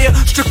m'écrire.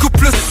 Je te coupe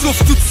le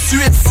souffle tout de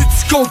suite si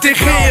tu comptes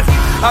rire.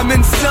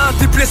 Amène ça,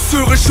 tes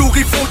blessures un jour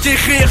ils vont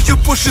guérir. Y'a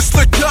pas juste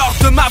le cœur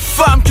de ma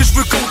femme que je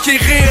veux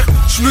conquérir.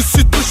 Je me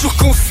suis toujours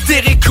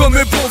considéré comme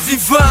un bon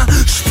vivant.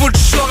 J'suis pas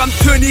le genre à me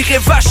tenir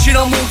évaché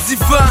dans mon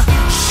divan.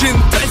 J'ai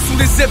une tête sous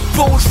les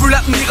épaules, j'veux la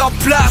tenir en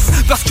place.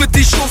 Parce que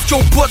des choses qui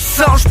ont pas de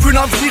sens, j'peux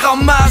l'en dire en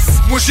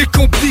masse. Moi j'ai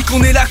compris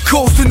qu'on est la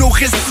cause de nos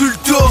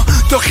résultats.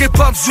 T'as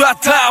répandu à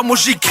terre, moi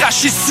j'ai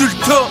craché sur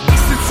le tas.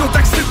 C'est dur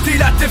d'accepter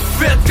la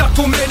défaite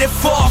quand on met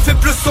l'effort.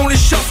 Faibles sont les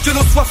chances que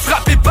l'on soit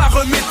frappé par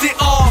un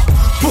météore.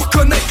 Pour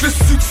connaître le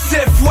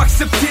succès, faut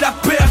accepter la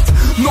perte.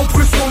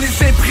 Nombreux sont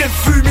les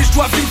imprévus, mais je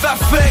dois vivre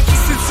avec.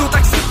 C'est dur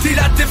d'accepter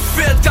la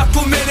défaite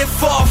quand on met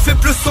l'effort.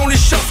 Faibles sont les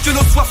chances que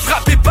l'on soit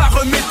frappé par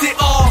un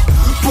météore.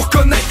 Pour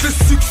connaître le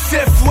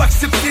succès, faut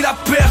accepter la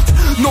perte.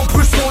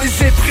 Nombreux sont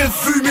les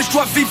imprévus, mais je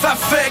dois vivre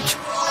avec.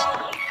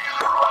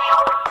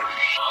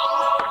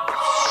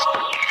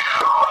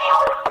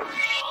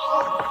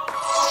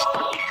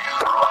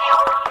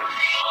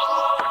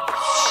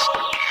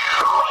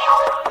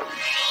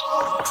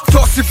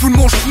 Torsez-vous de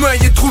mon chemin,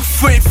 y'a trop de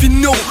fins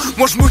finaux.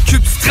 Moi je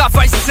m'occupe du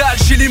travail sale,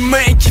 j'ai les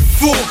mains qu'il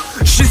faut.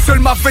 J'ai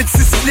seulement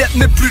 26 lettres,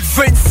 mais plus de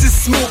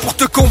 26 mots. Pour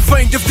te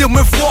convaincre de venir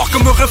me voir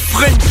comme un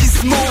refrain de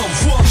gizmo.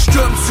 Je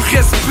donne du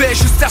respect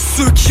juste à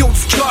ceux qui ont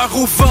du cœur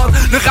au ventre.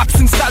 Le rap c'est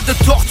une salle de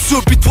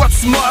torture, puis toi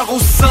tu meurs au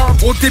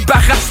centre. On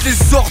débarrasse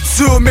les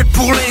ordures, mais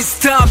pour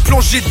l'instant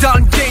plonger dans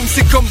le game,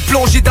 c'est comme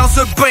plonger dans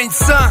un bain de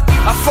sang.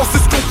 À force de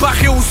se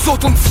comparer aux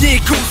autres, on devient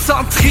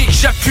concentré.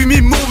 J'appuie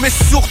mes mots, mais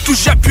surtout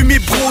j'appuie mes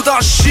bros dans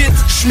le shit.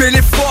 J'mets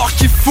l'effort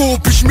qu'il faut,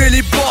 puis j'mets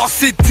les bords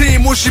c'était.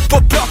 Moi j'ai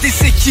pas peur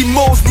des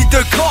équimos, ni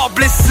de corps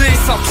blessés.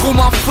 Sans trop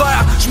m'en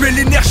faire, j'mets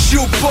l'énergie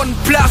aux bonnes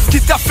places.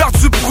 Quitte à faire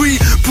du bruit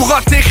pour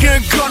enterrer un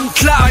gun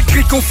clair.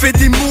 Malgré qu'on fait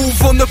des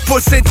moves, on n'a pas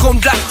le syndrome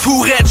de la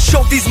tourette.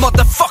 Show these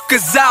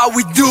motherfuckers how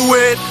we do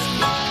it.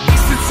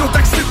 C'est dur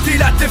d'accepter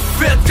la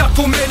défaite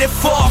quand on met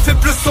l'effort.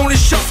 Faibles sont les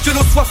chances que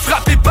l'on soit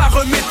frappé par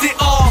un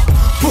météore.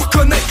 Pour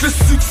connaître le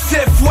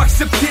succès, faut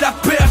accepter la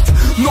perte.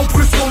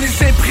 Nombreux sont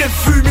les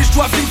imprévus, mais je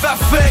dois vivre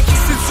avec.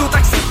 C'est dur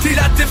d'accepter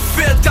la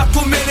défaite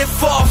quand on met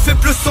l'effort.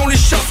 Faibles sont les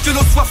chances que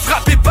l'on soit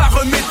frappé par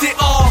un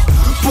météore.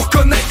 Pour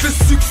connaître le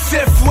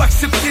succès, faut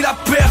accepter la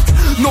perte.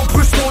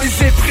 Nombreux sont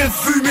les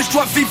imprévus, mais je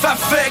dois vivre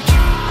avec.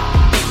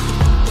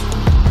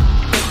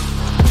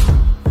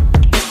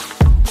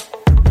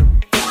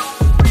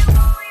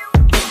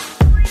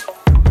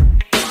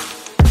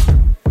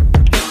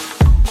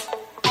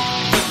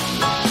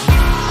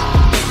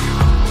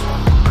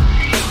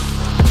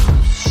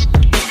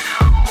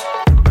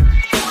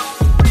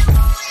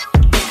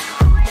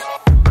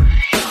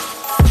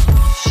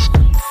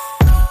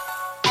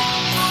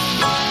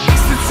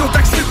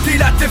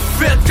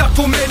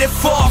 Quand on met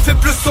l'effort,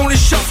 faibles sont les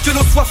chances que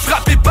l'on soit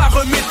frappé par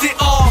un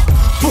météore.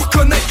 Pour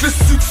connaître le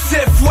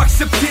succès, faut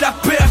accepter la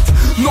perte.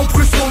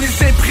 Nombreux sont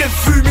les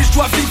imprévus, mais je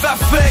dois vivre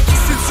avec.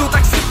 C'est dur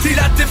d'accepter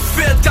la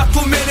défaite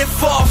quand on met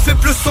l'effort.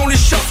 Faibles sont les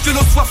chances que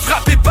l'on soit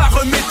frappé par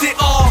un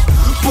météore.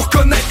 Pour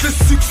connaître le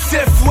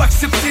succès, faut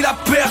accepter la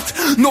perte.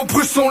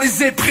 Nombreux sont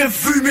les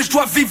imprévus, mais je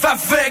dois vivre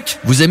avec.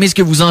 Vous aimez ce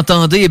que vous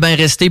entendez? Eh bien,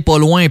 restez pas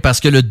loin parce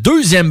que le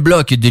deuxième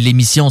bloc de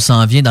l'émission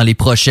s'en vient dans les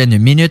prochaines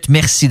minutes.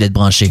 Merci d'être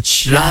branchés.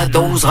 La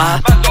dose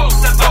rap.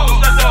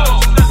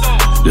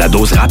 La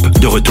dose rap,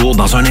 de retour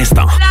dans un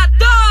instant.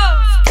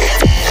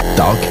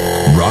 Talk,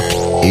 rock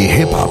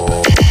et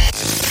hip-hop.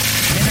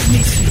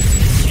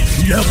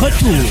 Le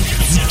retour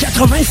du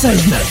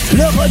 96.9.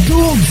 Le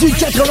retour du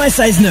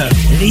 96.9.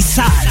 Les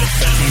salles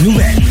des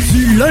nouvelles.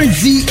 Du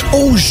lundi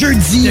au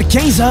jeudi de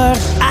 15h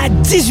à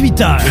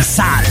 18h. Les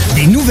salles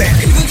des nouvelles.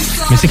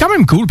 Mais c'est quand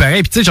même cool,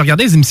 pareil. Puis tu sais, j'ai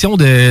regardé des émissions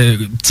de...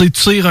 Tu sais, tu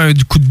tires un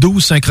du coup de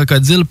douce sur un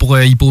crocodile pour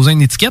y poser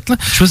une étiquette. Là.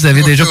 Je sais pas si vous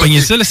avez déjà pogné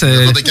ça. Là,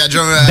 c'est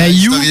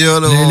Bayou,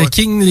 le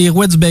king, les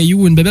rois du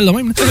Bayou, une bébelle de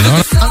même.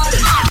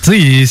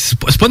 Tu sais,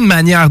 c'est pas une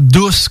manière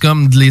douce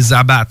comme de les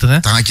abattre.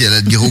 Hein? Tant qu'il y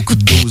a le gros coup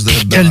de douce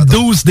direct dans la tête. Le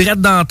douce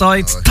direct dans la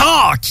tête.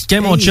 Tac!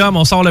 Quand mon chum,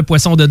 on sort le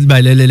poisson de...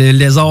 Ben, le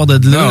lézard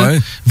de là. Ah ouais.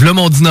 Là,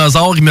 mon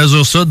dinosaure, il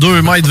mesure ça.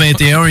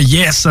 2,21 m.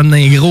 Yes, un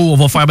gros, on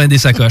va faire ben des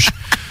sacoches.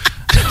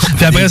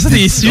 Puis après ça,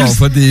 t'es sûr. On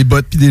fait des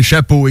bottes pis des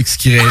chapeaux avec ce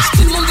qui reste.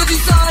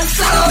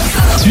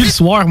 Tu le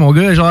soir, mon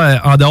gars, genre,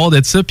 en dehors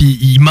de ça, pis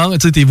ils mangent,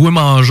 tu sais, t'es voué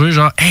manger,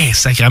 genre, hey,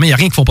 sacrément, y'a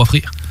rien qu'ils font pas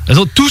frire. Les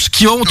autres, tout ce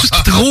qu'ils ont, tout ce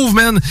qu'ils trouvent,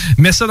 man,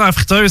 mets ça dans la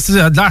friteuse, tu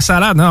sais, de la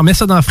salade, non, mets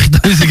ça dans la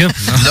friteuse, c'est comme.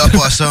 De la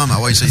poisson, ah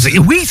ouais, c'est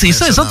oui, c'est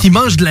ça, les autres, ils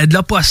mangent de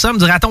la poisson,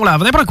 du raton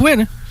lave, n'importe quoi,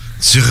 là.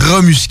 Tu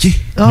remusqué.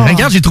 Oh.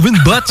 Regarde, j'ai trouvé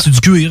une botte, c'est du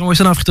cuir, on met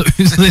ça dans la friteuse.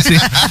 Elle veut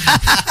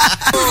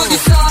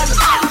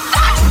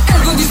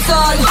du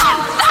sol.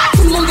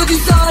 Tout le monde veut du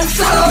sol.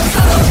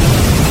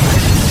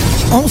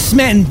 On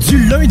semaine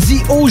du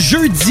lundi au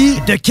jeudi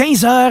de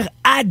 15h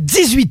à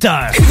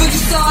 18h.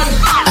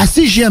 À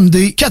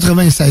CJMD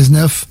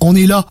 96.9, on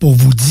est là pour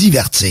vous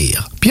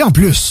divertir. Puis en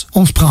plus,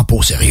 on se prend pas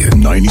au sérieux.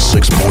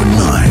 96.9.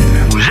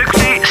 Vous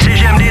écoutez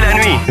CJMD la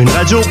nuit. Une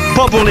radio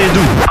pas pour les doux.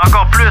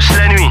 Encore plus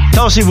la nuit.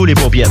 Tassez-vous les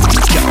paupières.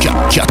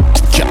 96.9.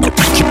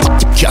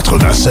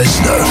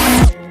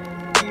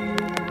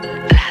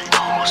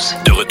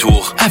 De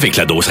retour avec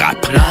la dose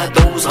rap. La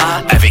dose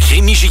rap. Avec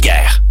Rémi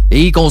Giguère.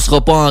 Et qu'on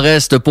sera pas en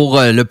reste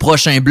pour le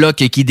prochain bloc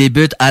qui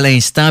débute à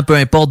l'instant, peu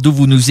importe d'où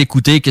vous nous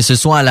écoutez, que ce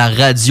soit à la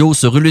radio,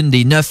 sur l'une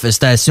des 9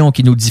 stations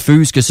qui nous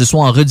diffusent, que ce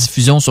soit en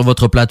rediffusion sur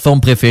votre plateforme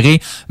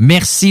préférée.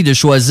 Merci de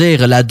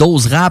choisir la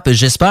dose rap.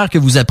 J'espère que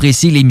vous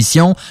appréciez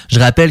l'émission. Je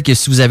rappelle que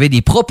si vous avez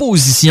des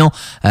propositions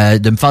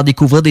de me faire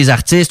découvrir des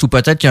artistes ou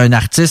peut-être qu'il y a un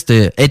artiste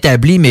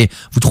établi, mais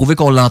vous trouvez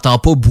qu'on l'entend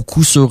pas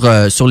beaucoup sur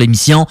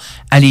l'émission,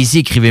 allez-y,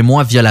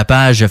 écrivez-moi via la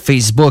page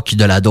Facebook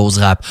de la dose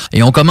rap.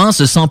 Et on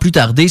commence sans plus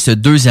tarder ce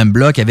deuxième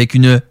bloc avec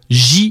une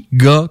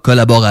giga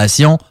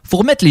collaboration. Faut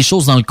remettre les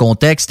choses dans le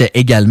contexte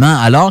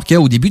également, alors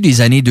qu'au début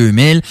des années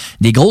 2000,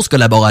 des grosses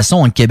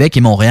collaborations entre Québec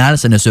et Montréal,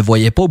 ça ne se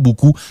voyait pas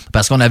beaucoup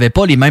parce qu'on n'avait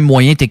pas les mêmes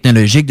moyens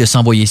technologiques de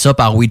s'envoyer ça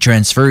par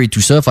WeTransfer et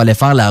tout ça. Fallait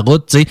faire la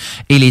route, tu sais.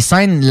 Et les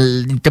scènes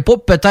n'étaient pas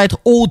peut-être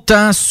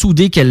autant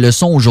soudées qu'elles le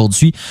sont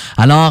aujourd'hui.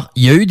 Alors,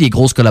 il y a eu des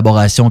grosses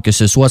collaborations, que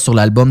ce soit sur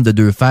l'album de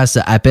Deux Faces,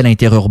 Appel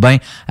interurbain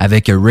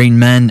avec Rain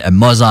Man,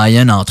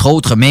 Mosaïen, entre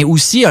autres, mais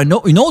aussi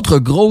une autre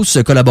grosse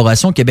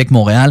collaboration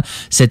Québec-Montréal,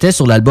 c'était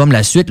sur l'album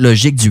La Suite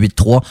Logique du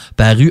 8-3,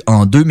 paru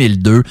en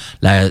 2002.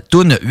 La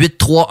toune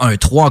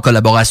 8-3-1-3 en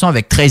collaboration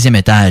avec 13e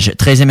étage.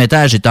 13e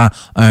étage étant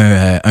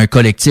un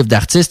collectif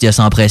d'artistes. Il y a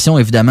Sans Pression,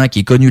 évidemment, qui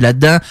est connu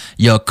là-dedans.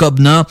 Il y a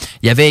Cobna.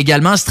 Il y avait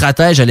également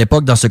Stratège à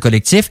l'époque dans ce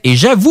collectif. Et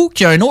j'avoue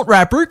qu'il y a un autre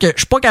rappeur que je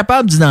suis pas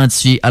capable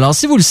d'identifier. Alors,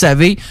 si vous le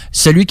savez,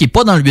 celui qui est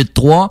pas dans le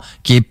 8-3,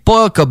 qui est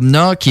pas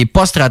Cobna, qui est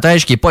pas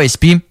Stratège, qui est pas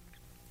SP,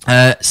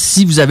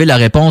 si vous avez la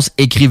réponse,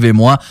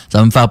 écrivez-moi. Ça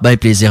va me faire bien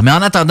plaisir. Mais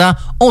en attendant,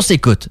 on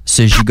s'écoute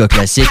ce giga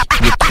classique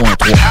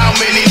 8-3-1-3.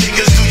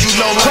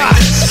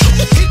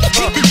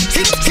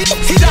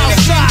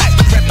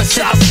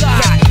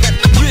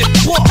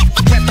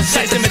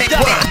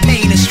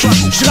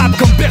 Je rappe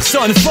comme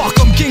personne, fort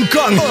comme King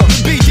Kong.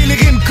 Beat et les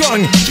rimes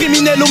cognent,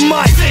 criminel au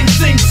mic.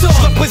 Sing, song.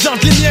 Je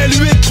représente les miens, le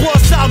 8-3,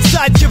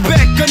 Southside,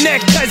 Québec,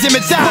 Connect, 13e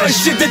étage. Boy,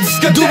 shit de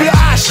discothèque, double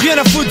H, rien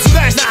à foutre du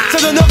reste. Ça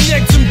donne rien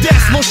que tu me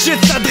testes, mon shit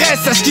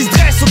s'adresse à ce qui se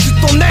dresse au-dessus de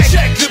ton nez.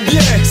 Check le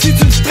bien, si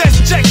tu me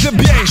stresses, check le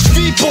bien. Je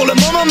vis pour le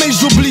moment, mais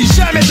j'oublie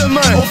jamais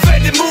demain. On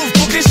fait des moves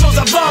pour que les choses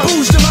avancent.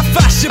 Bouge de ma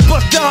face, j'ai pas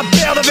le temps à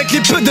perdre avec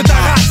les putes de ta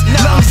race.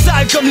 Langue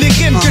sale comme les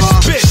rimes que je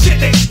pitch.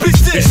 Shit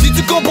explicite, et si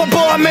tu comprends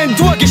pas,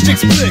 amène-toi que je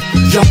t'explique.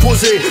 J'ai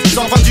imposé les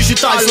empreintes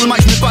digitales sur le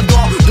mic, je mets pas de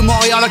gants. De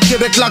Montréal à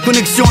Québec, la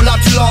connexion, là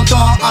tu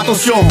l'entends.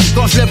 Attention,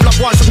 quand je lève la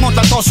voix, j'augmente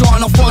la tension.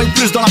 Un enfoiré de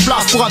plus dans la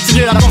place pour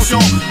attirer l'attention.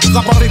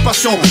 Rap avec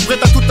passion, prêt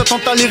à toute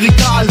attentat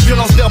lyrical,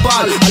 violence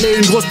verbale. Allez,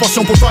 une grosse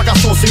portion pour toi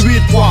garçon, c'est 8-3,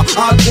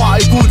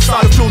 1-3, écoute ça,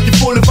 le flow qu'il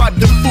faut, le vibe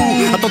de fou.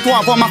 Attends-toi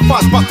à voir ma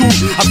face partout,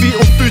 avis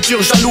au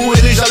futur jaloux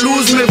et les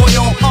jalouses, mais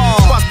voyons,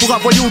 passe pour un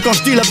voyou quand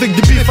je deal avec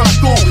des bifs à la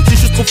con. C'est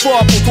juste trop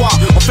fort pour toi,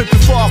 on fait plus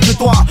fort que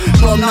toi.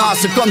 Comme là,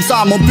 c'est comme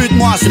ça, mon but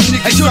moi, c'est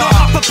unique. Hey, je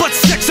rappe, pas de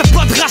sexe,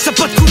 pas de race,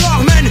 pas de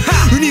couleur, man.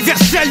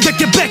 Universel de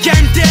Québec à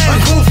MTL. Un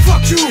gros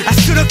fuck you à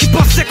ceux-là qui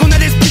pensaient qu'on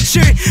allait se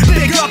pitcher.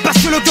 Big up à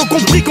ceux-là qui ont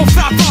compris qu'on fait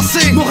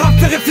avancer. Mon rap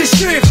fait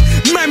réfléchir,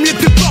 même les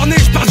plus bornés.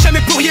 Je parle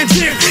jamais pour rien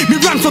dire, mes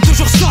rhymes sont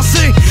toujours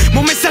sensés.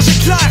 Mon message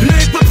est clair, le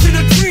hip-hop c'est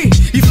notre vie.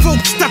 Il faut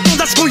que tu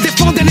t'attendes à ce qu'on le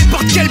défende à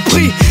n'importe quel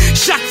prix.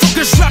 Chaque fois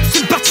que je rappe,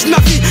 c'est une partie de ma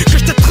vie que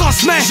je te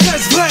transmets. Je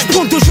reste vrai, je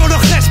prends toujours le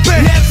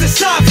respect. Lève c'est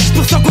ça, c'est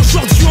pour ça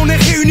qu'aujourd'hui on est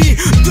réunis.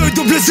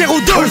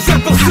 2-0-2, on le fait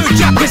pour ceux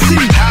qui apprécient.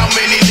 How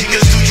many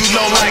niggas do you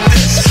know like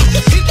this?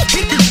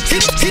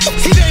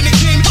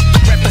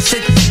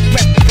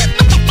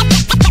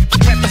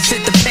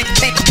 Represent the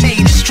pain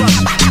and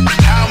struggle.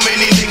 How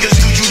many niggas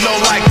do you know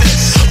like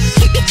this?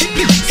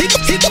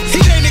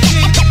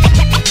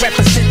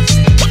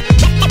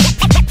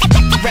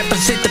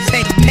 Represent the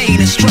pain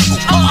and struggle.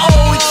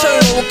 Oh,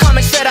 eternal,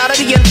 coming straight out of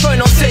the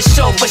inferno, sit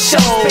show for show.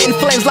 Spitting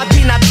flames like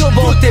peanut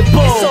turbo, it's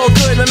so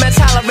good, my men's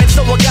tolerant,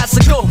 so I got to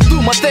go do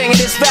my thing in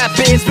this rap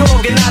biz, be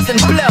organized and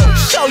blow.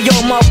 Show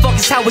your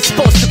motherfuckers how it's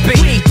supposed to be.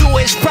 We do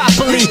it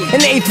properly,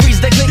 and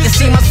A3's the glint to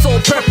see my sole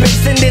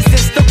purpose. In this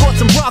is the got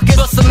some rockets,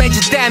 but some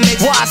major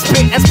damage. Why I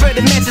spit and spread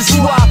the message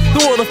throughout the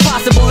world of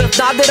possible. If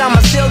not, that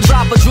I'ma still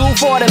drop a jewel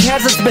for them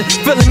heads that's been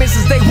feeling me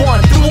since day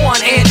one. The one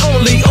and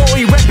only,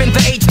 OE reppin' the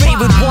HB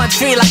with one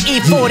tree like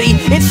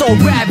E40. It's so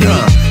gravity.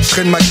 Je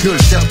traîne ma gueule,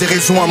 cherche des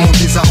raisons à mon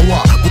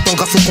désarroi. Autant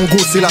grâce au Congo,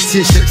 c'est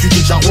l'acier, j'ai du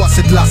déjà roi,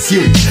 c'est de la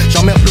l'acier.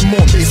 J'emmerde le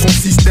monde et son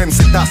système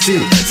c'est assez.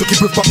 Ceux qui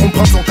peuvent pas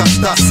comprendre sont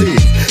castassés.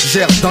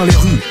 Gère dans les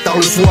rues, tard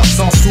le soir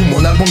sans sous.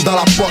 Mon album dans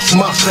la poche,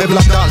 marche, rêve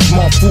la dalle, je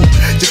m'en fous.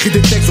 J'écris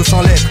des textes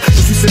sans lettres,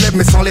 je suis célèbre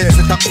mais sans lettres.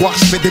 C'est à croire,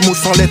 je fais des mots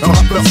sans lettres, un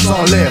rappeur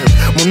sans lettres.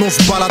 Mon nom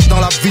se balade dans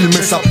la ville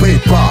mais ça paye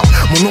pas.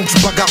 Mon nom se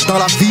bagarre dans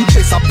la vie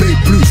et ça paye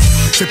plus.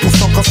 C'est pour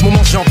ça qu'en ce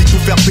moment j'ai envie de tout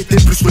faire péter.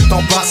 Plus le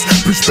temps passe,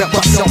 plus je perds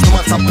patience,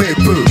 normal ça paye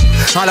peu.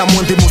 À la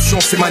moindre émotion,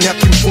 c'est maniaque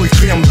qu'il me faut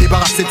écrire. Me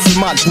débarrasser de ce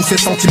mal, tous ces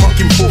sentiments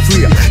qu'il me faut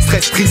fuir.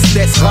 Stress,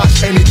 tristesse,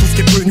 rage, haine et tout ce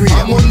qui peut nuire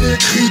à mon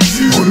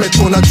écriture. Remettre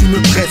qu'on a dû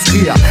me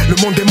prescrire. Le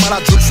monde est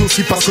malade, je le suis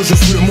aussi parce que je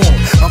suis le monde.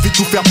 Envie de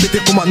tout faire péter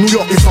comme à New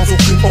York et sans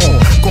aucune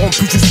honte.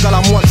 Corrompu jusqu'à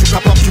la moelle, je suis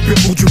capable du blé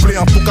pour du blé.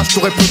 En tout cas je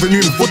t'aurais prévenu,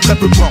 il me faut très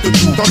peu peur de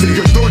tout. Tandis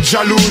que d'autres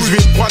jalouses,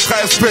 vite croître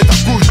respect ta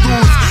couche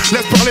douce.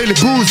 Laisse parler les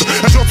bouses,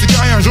 un jour tu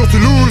gagnes, un jour tu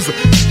loses.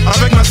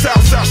 Avec ma sœur,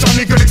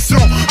 Charlie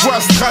Collection, vois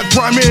Strat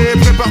primé,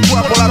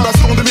 prépare-toi pour la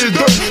baston 2002.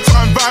 Sur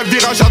un vibe,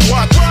 virage à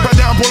droite, pas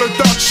d'air pour le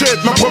talk shit.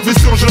 Ma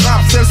profession je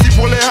rappe, celle-ci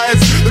pour les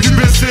heads du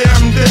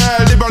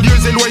BCMDL, les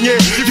banlieues éloignées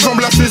qui font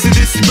blaster ces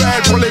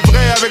décibels. Pour les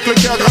vrais avec le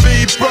cœur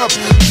gravé hip-hop.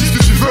 Si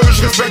tu veux,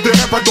 je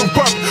respecterai pas ton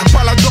pop.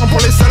 Pas là-dedans pour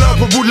les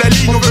salopes, au bout de la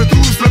ligne on veut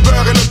tous le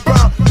beurre et le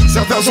pain.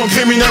 Certains sont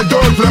criminels,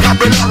 d'autres le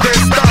rap est leur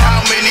destin.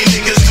 How many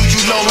niggas do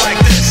you know like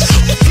this?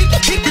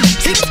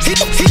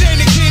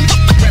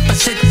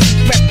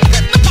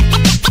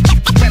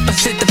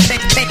 Represent the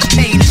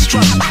pain and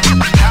struggle.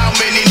 How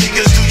many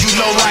niggas do you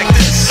know like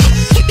this?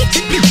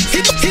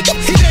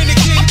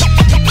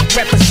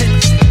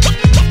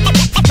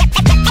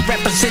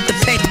 Represent the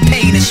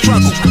pain and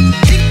struggle.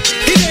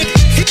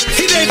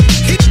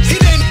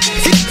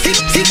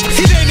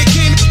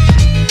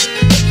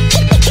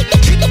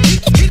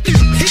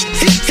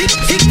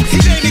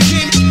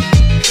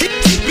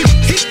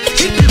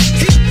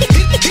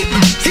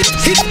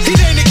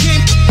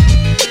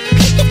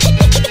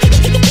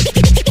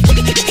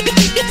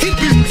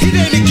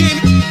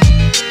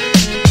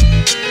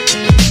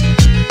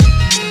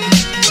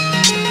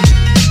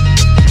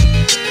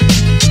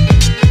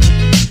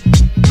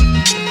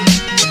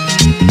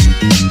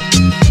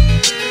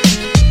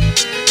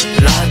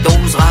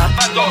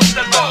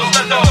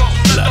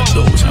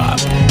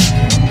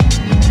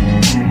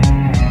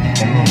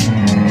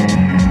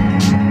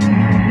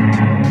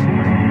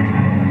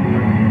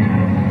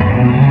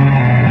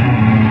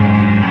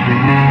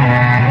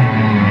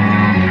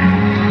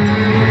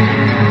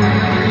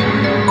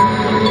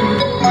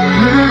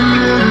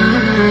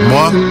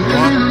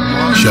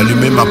 J'ai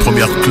allumé ma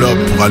première clope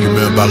pour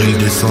allumer un baril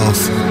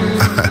d'essence.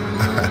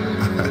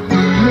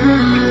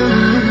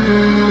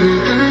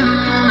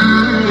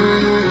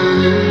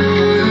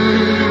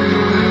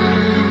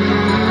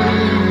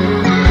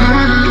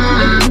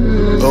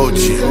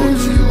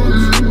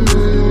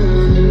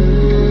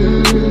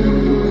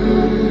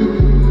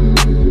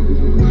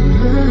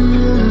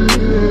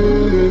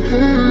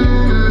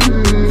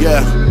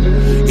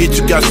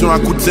 Éducation à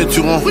coup de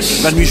ceinturon.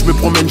 La nuit je me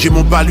promène, j'ai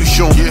mon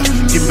baluchon.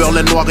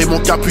 Timberland noir et mon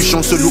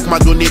capuchon. Ce look m'a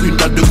donné une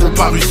date de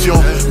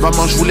comparution.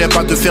 Maman je voulais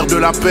pas te faire de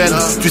la peine.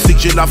 Tu sais que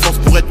j'ai la force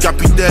pour être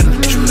capitaine.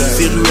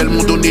 Ces ruelles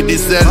m'ont donné des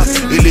ailes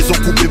et les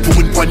ont coupées pour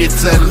une poignée de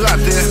sel.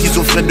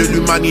 Schizophrène de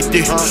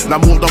l'humanité.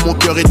 L'amour dans mon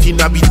cœur est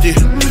inhabité.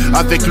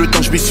 Avec le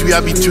temps je m'y suis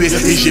habitué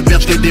et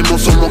j'héberge les démons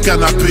sur mon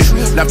canapé.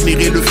 L'avenir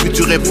et le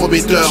futur est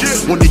prometteur.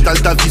 On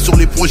étale ta vie sur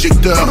les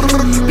projecteurs.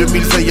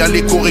 2000 fait y'a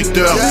les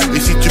correcteurs. Et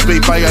si tu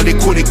payes pas y'a les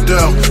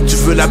collecteurs. Tu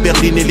veux la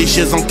berline et les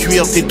chaises en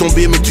cuir. T'es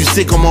tombé mais tu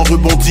sais comment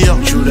rebondir.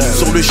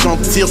 Sur le champ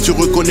de tir tu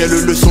reconnais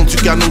le leçon du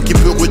canon qui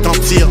peut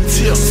retentir.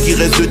 Ce qui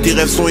reste de tes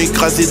rêves sont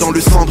écrasés dans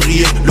le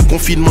cendrier. Le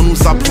confinement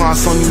nous apprend à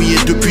s'ennuyer.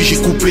 Depuis j'ai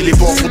coupé les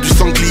bords du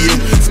sanglier.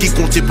 Ce qui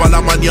compte c'est pas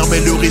la manière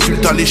mais le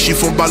résultat. Les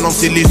chiffres ont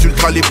balancé les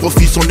ultras. Les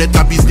profits sont nets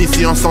à business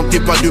et en santé.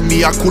 Pas de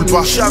mea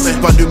culpa. Jamais.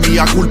 Pas de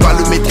mea culpa.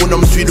 Le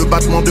métronome suit le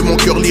battement de mon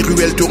cœur. Les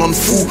ruelles te rendent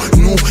fou.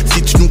 Nous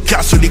si tu nous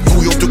casses les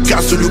couilles on te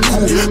casse le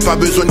cou. Pas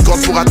besoin de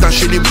corde pour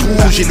attacher les bouts.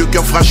 J'ai le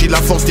cœur fragile,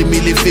 la force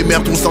d'aimer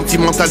l'éphémère. Ton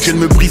sentimental, je viens de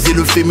me briser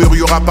le fémur.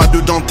 Y'aura pas de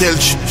dentelle.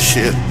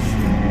 Shit,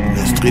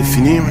 le stress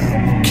fini,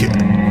 man. Ok.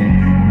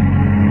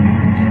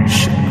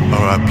 Shit,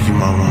 R.I.P.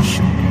 maman.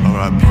 Shit,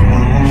 R.I.P.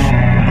 maman. Shit,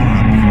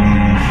 R.I.P.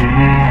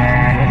 maman.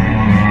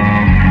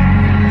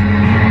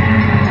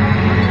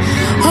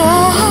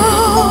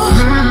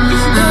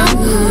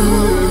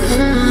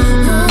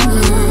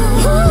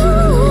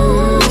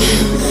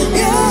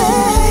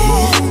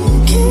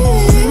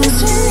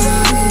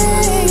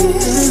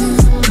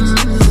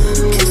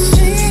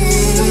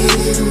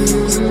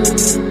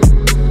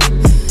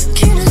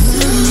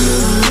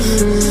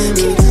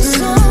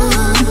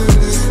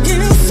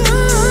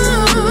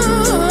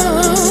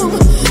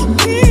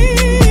 Give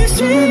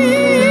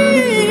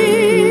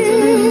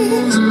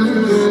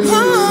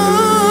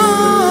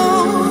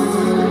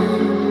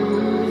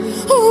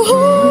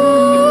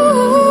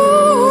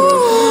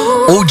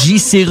DJ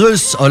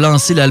Cyrus a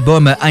lancé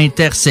l'album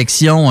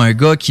Intersection, un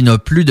gars qui n'a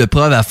plus de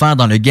preuves à faire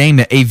dans le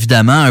game,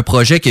 évidemment. Un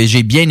projet que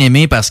j'ai bien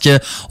aimé parce que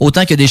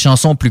autant qu'il y a des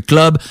chansons plus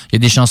club, il y a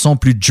des chansons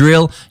plus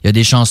drill, il y a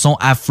des chansons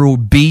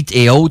afrobeat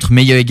et autres,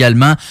 mais il y a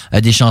également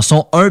des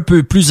chansons un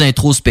peu plus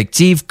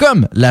introspectives,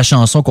 comme la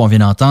chanson qu'on vient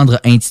d'entendre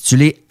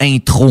intitulée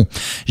Intro.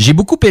 J'ai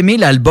beaucoup aimé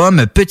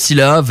l'album Petit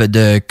Love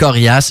de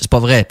Corias. C'est pas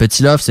vrai,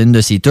 Petit Love, c'est une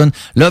de ses tunes.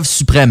 Love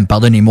Suprême,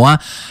 pardonnez-moi.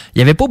 Il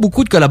y avait pas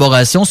beaucoup de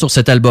collaborations sur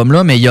cet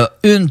album-là, mais il y a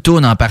une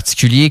tune en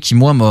particulier qui,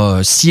 moi,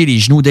 m'a scié les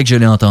genoux dès que je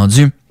l'ai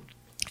entendue.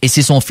 Et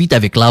c'est son feat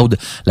avec Loud,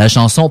 la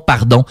chanson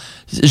Pardon.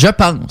 Je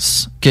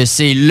pense que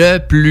c'est le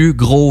plus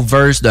gros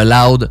verse de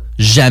Loud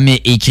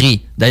jamais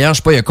écrit. D'ailleurs, je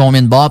sais pas, il y a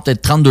combien de bars,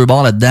 peut-être 32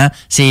 bars là-dedans.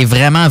 C'est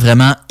vraiment,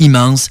 vraiment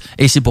immense.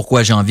 Et c'est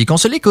pourquoi j'ai envie qu'on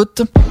se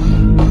l'écoute.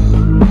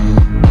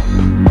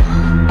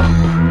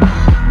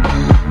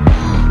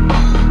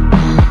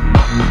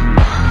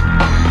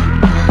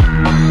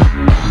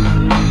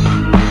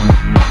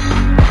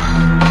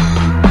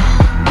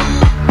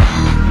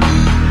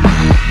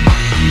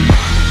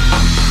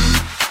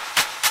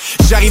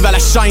 J'arrive à la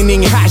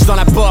Shining, hash dans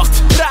la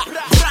porte.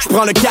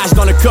 J'prends le cash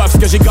dans le coffre, ce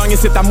que j'ai gagné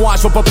c'est à moi,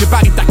 je vais pas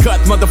préparer ta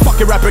cote.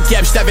 Motherfucker rapper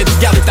Kev, j't'avais dit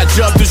garder ta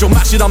job. Toujours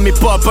marcher dans mes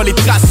pas, pas les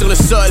traces sur le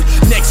sol.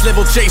 Next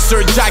level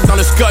chaser, Jack dans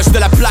le scotch. De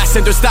la place,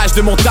 un stage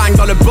de montagne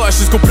dans le bush.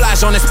 Jusqu'aux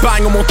plages en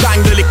Espagne, aux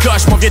montagnes de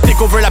l'Écosse. M'en viens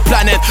take over la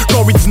planète,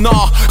 Corey du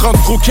Nord.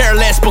 Rentre trop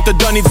careless pour te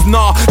donner du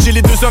Nord. J'ai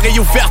les deux oreilles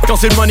ouvertes quand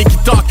c'est le money qui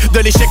talk. De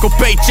l'échec au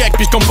paycheck,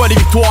 puis j'compte pas les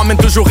victoires. Même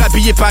toujours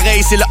habillé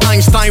pareil, c'est le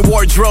Einstein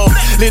wardrobe.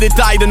 Les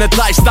détails de notre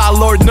lifestyle,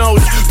 Lord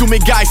knows. Tous mes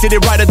guys, c'est des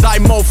ride or die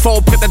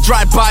mofo. Prêt à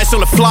drive-by sur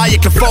le fly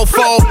avec le faux.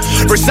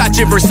 Versace,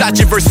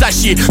 Versace,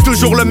 Versace.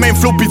 Toujours le même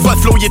flow, puis votre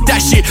flow il est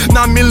taché.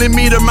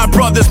 9mm, my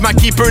brothers, my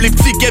keeper. Les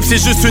petits gaps, c'est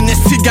juste une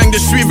esti de gang de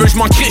suiveurs.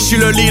 J'm'en crée, j'suis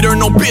le leader.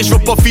 Non bitch, j'vais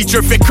pas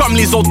feature. Fais comme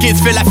les autres kids,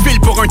 fais la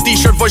file pour un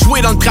t-shirt. Va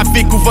jouer dans le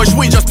trafic ou va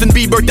jouer Justin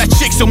Bieber. Ta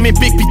chick sur mes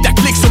pics, puis ta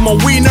clique sur mon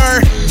wiener.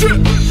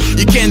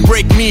 You can't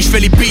break me, j'fais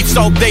les beats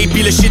all day,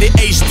 puis le shit est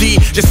HD.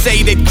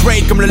 J'essaye d'être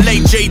great comme le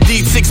late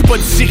JD. T'sais pas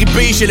de série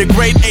B, j'ai le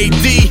grade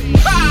AD.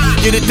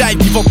 Y'a des têtes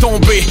qui vont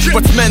tomber,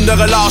 pas de semaine de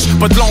relâche,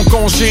 pas de long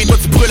congé. Toi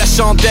tu brûles la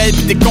chandelle,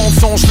 puis tes comptes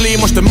sont gelés.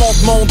 Moi je te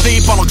monte mon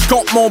dé pendant que je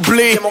compte mon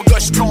blé. Mon gars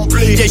j'suis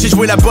comblé, yeah, j'ai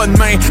joué la bonne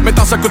main.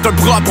 Maintenant ça coûte un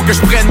bras pour que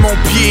je prenne mon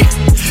pied.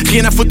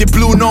 Rien à foutre des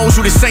Blue Nose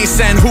ou les 5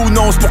 cents. Who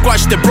knows pourquoi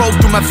j'étais broke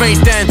toute ma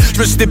vingtaine. Je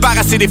me suis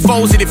débarrassé des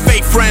fausses et des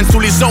fake friends. Tous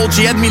les autres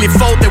j'ai admis les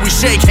fautes and we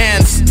shake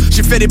hands.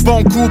 J'ai fait des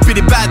bons coups puis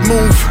des bad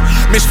moves,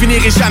 mais je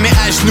finirai jamais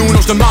à genoux. Non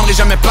je demanderai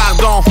jamais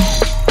pardon.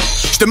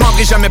 Je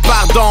demanderai jamais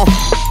pardon.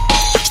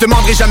 Je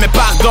demanderai jamais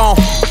pardon.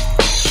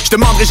 Je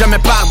demanderai jamais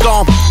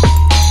pardon.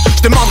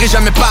 Je demanderai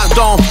jamais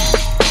pardon.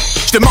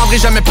 Je demanderai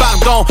jamais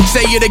pardon.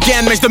 Say it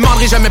again, mais je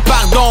demanderai jamais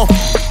pardon.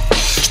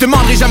 Je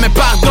demanderai jamais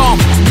pardon.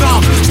 Non,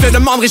 je te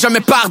demanderai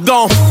jamais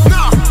pardon.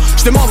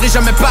 Je demanderai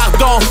jamais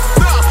pardon.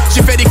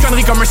 J'ai fait des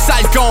conneries comme un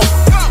sale con.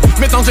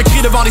 Maintenant je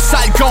crie devant les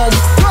sales combes.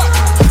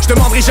 Je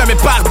demanderai jamais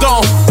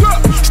pardon.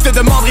 Je te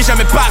demanderai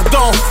jamais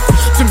pardon.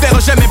 Tu me verras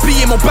jamais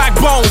plier mon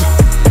backbone.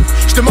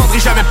 Je demanderai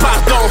jamais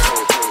pardon.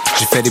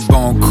 J'ai fait des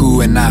bons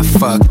coups and I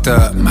fucked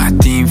up. My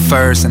team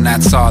first and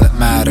that's all that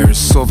matters.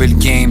 Sauver le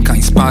game quand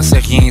il se passait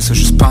rien, so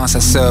juste pense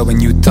à ça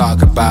when you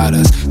talk about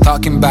us.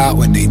 Talking about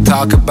what they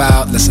talk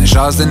about. Laisse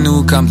jase de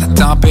nous comme la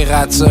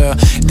température.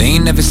 They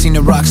ain't never seen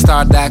a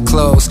rockstar that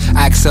close.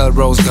 Axel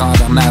Rose,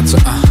 grandeur nature.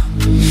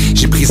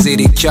 J'ai brisé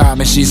les cœurs,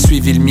 mais j'ai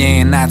suivi le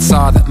mien, and that's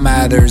all that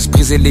matters.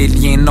 Briser les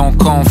liens, non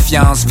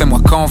confiance, fais-moi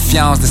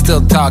confiance, they're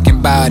still talking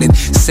about it.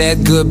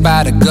 Said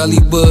goodbye to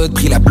Gullywood,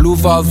 pris la Blue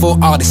Volvo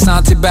hors des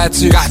sentiers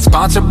battus. Got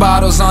sponsor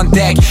bottles on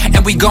deck,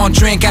 and we gon'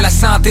 drink à la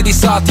santé des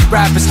salty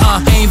rappers.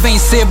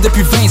 Invincible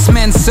depuis 20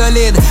 semaines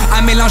solides,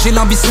 à mélanger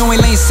l'ambition et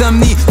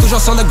l'insomnie. Toujours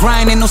sur le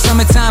grind et nos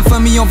summertime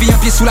famille. On vit un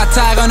pied sous la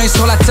terre, un œil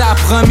sur la terre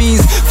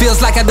promise.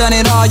 Feels like I done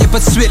it all, y'a pas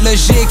de suite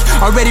logique.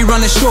 Already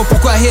run the show,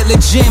 pourquoi hit le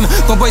gym?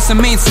 Ton boy se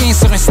maintient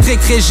sur un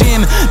strict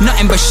régime.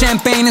 Nothing but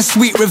champagne and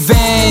sweet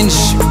revenge.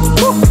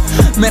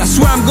 Man, I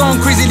swear I'm going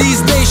crazy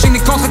these days. J'sais des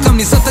contrats comme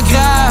les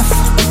autographes.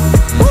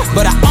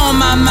 But I own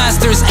my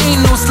masters,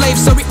 ain't no slave,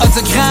 sorry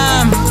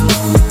autogramme.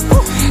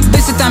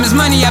 This time is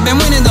money, I've been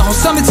winning the whole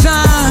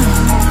summertime.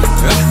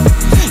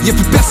 Y'a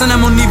plus personne à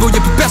mon niveau,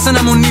 y'a plus personne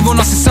à mon niveau,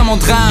 non c'est ça mon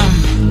drame.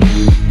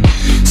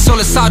 Sur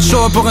le South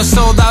Shore pour un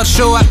sold out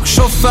show avec mon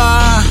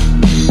chauffeur.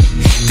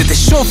 T'étais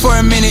chaud for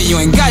a minute, you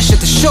ain't got shit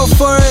to show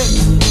for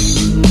it.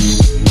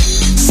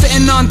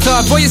 Sitting on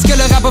top, voyez ce que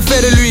le rap a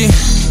fait de lui.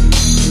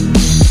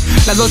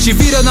 La Dolce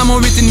Vita dans mon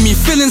 8,5,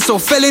 feeling so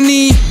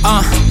felony.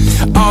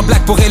 All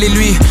black pour elle et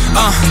lui.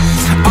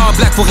 All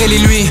black pour elle et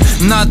lui.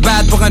 Not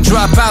bad pour un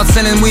drop out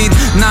selling weed.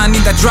 Nah, I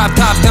need that drop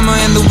top, Thelma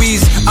and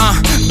Louise.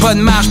 Pas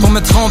de marge pour me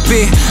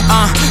tromper.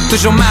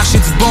 Toujours marcher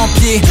du bon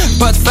pied.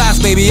 Pas de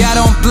fast, baby, I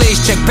don't play.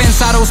 Check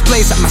Pensado's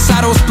place at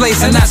Masado's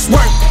place, and that's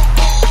work.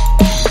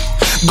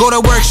 Go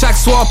to work chaque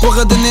soir pour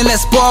redonner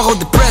l'espoir aux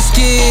depressed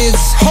kids.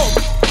 Hope.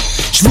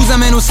 J'vous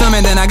amène au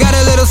sommet, then I got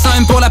a little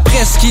something pour la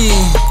presqu'île.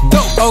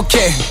 Ok,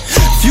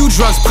 few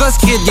drugs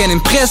proscrites, getting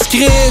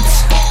prescrites.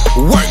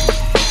 Work.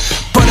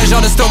 Pas de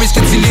genre de stories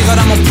que tu liras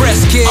dans mon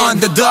press kit.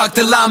 Underdog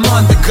till I'm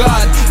on the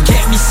god.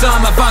 Get me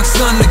some avant que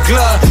sonne le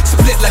glas.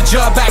 Split la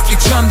job avec les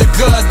chums de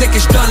gars. Dès que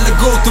je donne le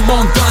go, tout le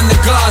monde donne le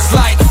gaz.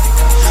 Like,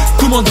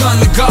 tout le monde donne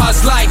le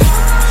gaz. Like,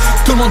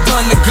 tout le monde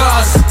donne le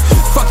gaz.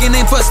 Fucking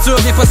imposture,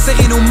 viens pas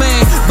serrer nos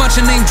mains. Bunch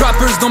of name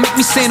droppers, don't make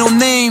me say no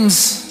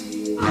names.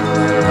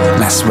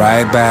 That's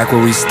right back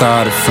where we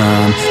started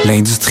from.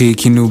 L'industrie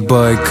qui nous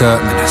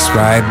boycotte, man, that's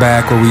right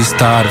back where we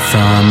started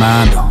from.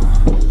 I know.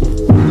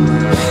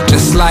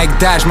 Just like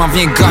that, j'm'en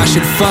viens gâcher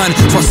le fun.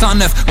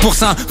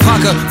 69%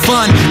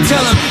 francophone.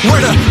 Tell them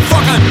where the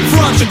fuck I'm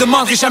from. Je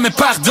demanderai jamais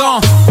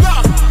pardon.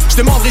 Je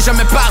demanderai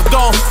jamais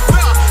pardon.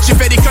 J'ai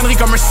fait des conneries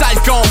comme un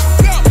sale con.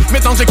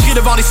 Maintenant je crie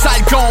devant les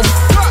sales cons.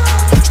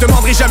 Je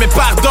demanderai jamais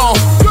pardon.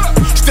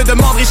 Je te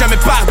demanderai jamais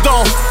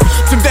pardon.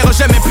 Tu me verras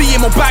jamais plier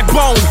mon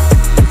backbone.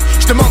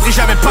 Je demanderai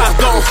jamais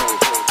pardon.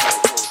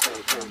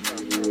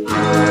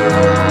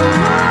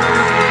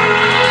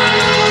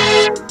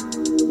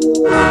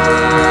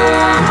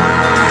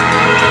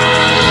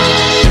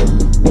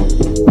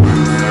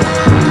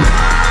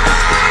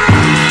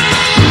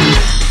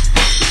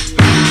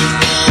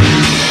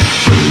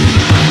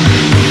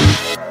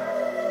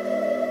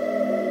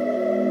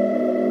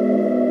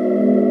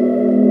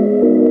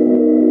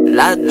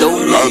 La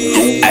dose.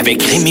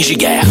 Avec Rémi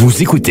Giguère.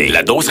 Vous écoutez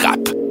La Dose Rap.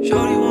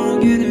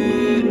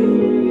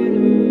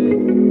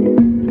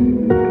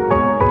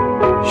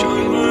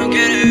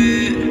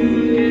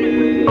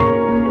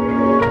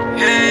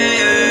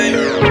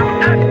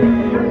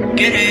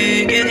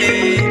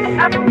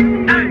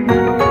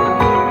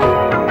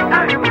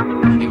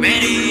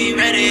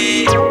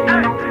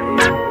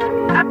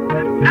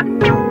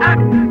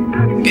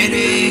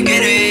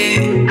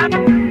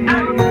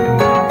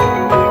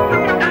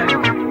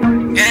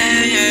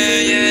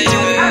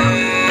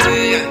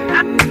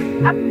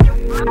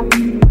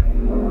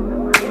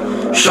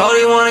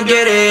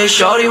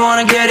 Shorty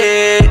wanna get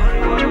it.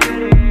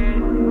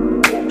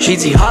 J'ai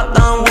dit hop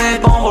dans le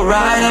web, on va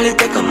ride, elle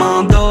était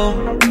commando.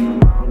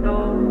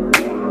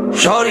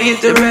 Shorty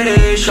était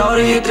ready,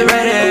 shorty était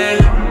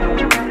ready.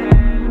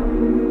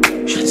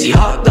 J'ai dit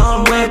hop dans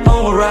le web,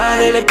 on va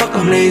ride, elle est pas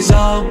comme les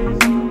autres.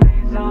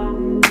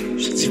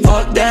 J'ai dit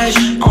fuck dash,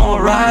 on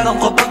va ride, on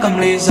fera pas comme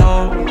les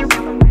autres.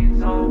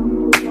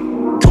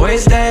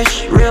 Twist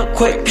dash, real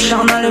quick, pis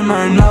j'en allume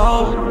un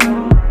autre.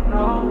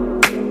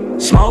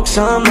 Smoke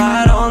some,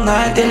 ride all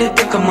night, elle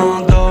était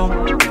commando.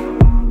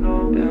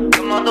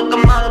 Commando,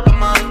 commando,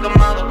 commando,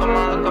 commando,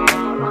 commando,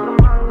 commando.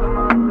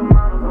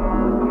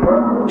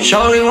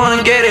 Shorty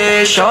wanna get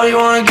it, shorty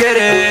wanna get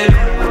it.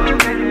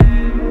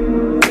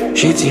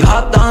 J'ai dit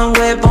hop dans le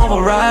web, on va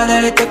ride,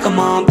 elle était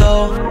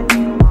commando.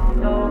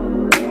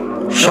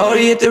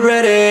 Shorty était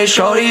ready,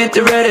 shorty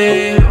était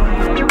ready.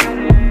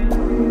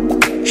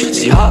 J'ai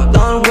dit hop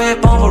dans le web,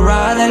 on va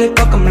ride, elle est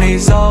pas comme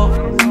les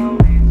autres.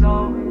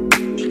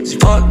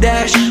 Fuck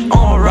dash,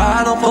 on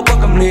ride, on fera pas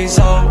comme les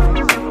autres.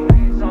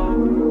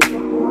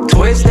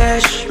 Twist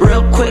dash,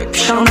 real quick,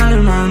 pis j'en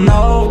allume un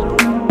autre.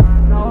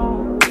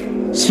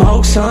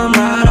 Smoke some,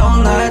 ride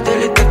all night,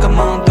 elle était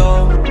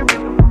commando.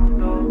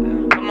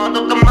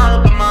 Commando,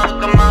 commando, commando,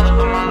 commando,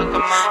 commando,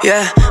 commando.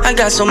 Yeah, I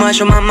got so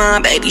much on my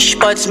mind, baby, j'suis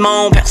pas du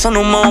monde. Personne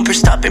au monde peut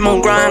stopper mon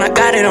grind, I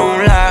got it on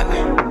lock.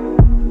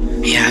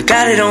 Yeah, I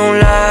got it on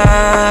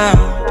lock.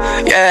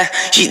 Yeah,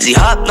 j'ai dit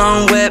hop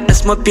dans le web,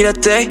 laisse-moi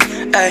piloter.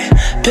 Ay,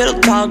 pillow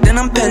talk, then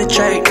I'm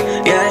penetrate.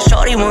 Yeah,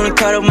 shorty wanna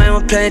cuddle, man,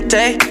 we'll play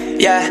day.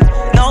 Yeah,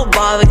 no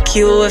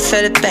barbecue, elle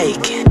fait le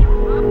bacon.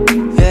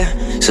 Yeah,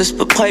 ça c'est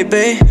pas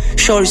privé.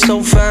 Shorty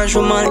so fine,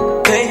 j'veux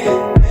m'en pay.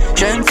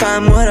 J'ai une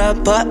femme with a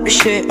pop, le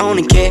shit on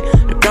the kid.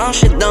 Le blanc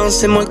shit dans,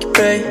 c'est moi qui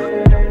paye.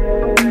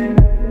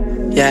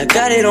 Yeah, I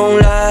got it on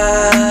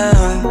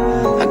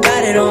lock. I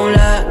got it on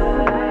lock.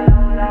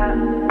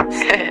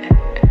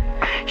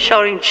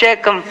 Shorty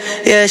check 'em.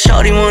 Yeah,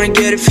 shorty wanna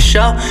get it for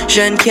sure.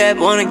 Jeune cap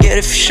wanna get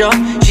it for sure.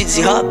 J'ai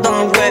dit hop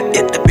dans le web,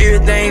 get the beer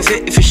thing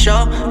fit for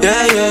sure.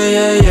 Yeah, yeah,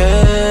 yeah,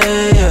 yeah,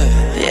 yeah.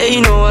 Yeah,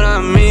 you know what I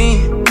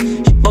mean.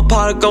 J'ai pas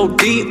peur to go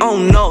deep, oh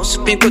no.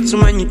 So bien quoi tu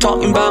when you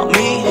talking about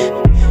me.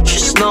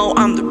 Just know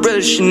I'm the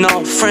realest, you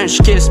know.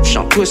 French kiss, pis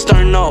j'en twist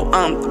un no.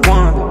 I'm the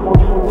one.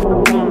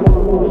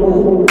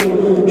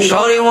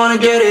 Shorty wanna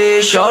get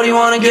it, shorty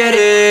wanna get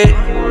it.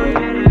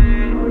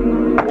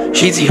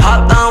 J'ai dit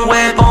hop dans le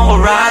web, on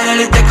va ride,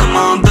 elle était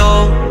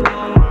commando.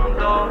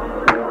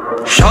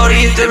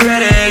 Shorty était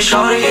ready,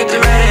 shorty était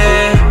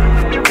ready.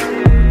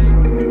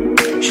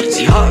 J'ai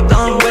dit hop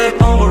dans le web,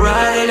 on va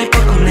ride, elle est pas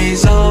comme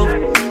les autres.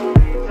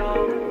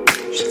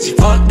 J'ai dit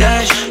fuck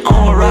dash,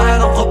 on va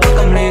ride, on fera pas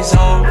comme les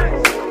autres.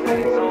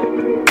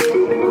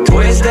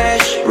 Twist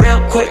dash,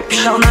 real quick, pis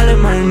j'en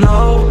allume un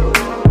autre.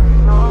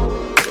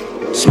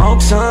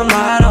 Smoke some,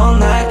 ride all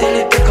night,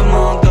 elle était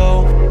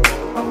commando.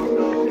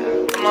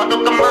 Commando,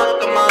 commando,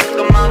 commando,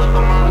 commando, commando,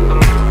 commando.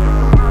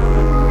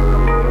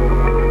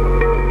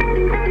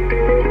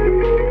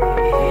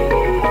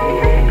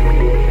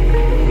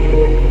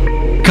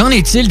 Qu'en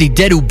est-il des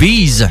Dead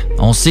Obies?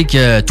 On sait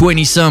que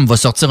 20 Some va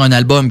sortir un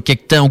album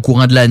quelque temps au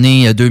courant de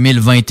l'année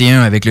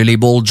 2021 avec le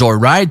label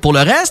Joyride. Pour le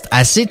reste,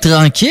 assez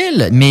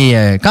tranquille,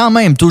 mais quand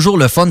même, toujours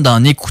le fun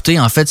d'en écouter.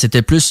 En fait,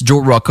 c'était plus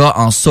Joe Rocca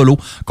en solo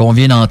qu'on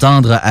vient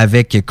d'entendre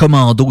avec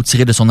Commando,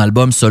 tiré de son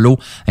album solo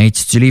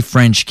intitulé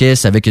French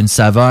Kiss, avec une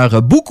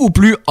saveur beaucoup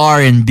plus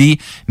R&B,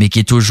 mais qui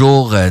est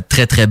toujours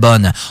très très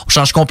bonne. On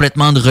change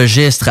complètement de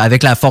registre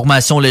avec la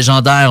formation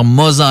légendaire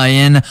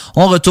Mosaïen.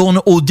 On retourne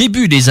au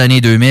début des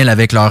années 2000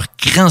 avec leur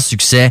grand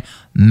succès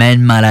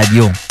Men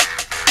Maladio.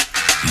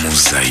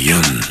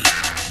 Mosaïen,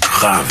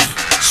 grave,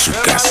 sous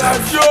Kassav.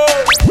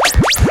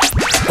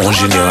 En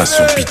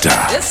génération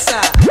Pita.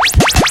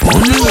 On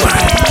nous Men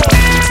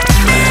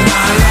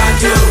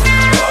Maladio.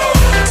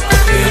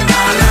 Men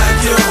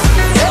Maladio.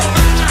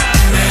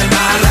 Men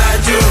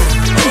Maladio.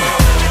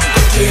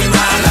 Men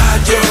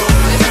Maladio.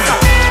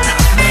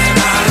 Men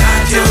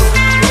Maladio.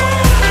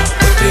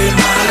 Men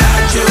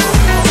Maladio.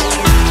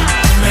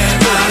 Men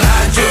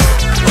Maladio.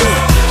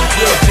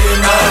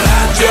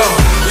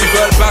 Ils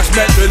veulent pas que je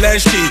mette le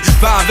linge qui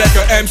va avec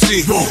un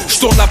MC.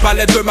 J'tourne la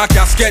palette de ma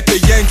casquette et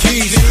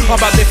Yankees. En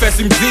bas des fesses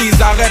ils me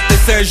disent arrête tes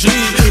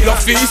singeries. Leurs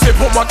filles c'est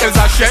pour moi qu'elles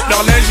achètent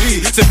leur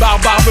lingerie. C'est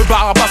barbare me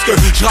barre parce que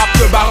je rappe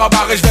de bar en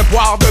bar. Et je vais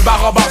boire de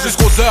bar en bar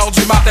jusqu'aux heures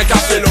du matin car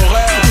c'est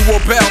l'horaire où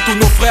opèrent tous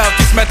nos frères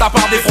qui se mettent à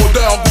part des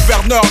fraudeurs.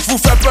 Gouverneur, je vous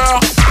fais peur.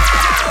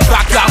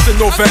 Bacard c'est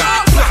nos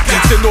fers,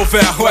 c'est nos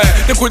fers, ouais.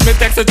 T'écoutes mes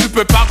textes, tu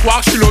peux pas croire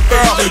que je suis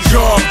l'auteur.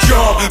 Jump,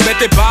 jump, mais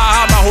t'es pas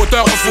à ma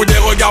hauteur. On se fout des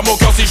regards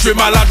moqueurs, si je suis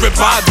malade, je vais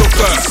pas de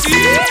docteur.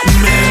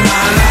 Men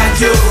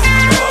Maladio,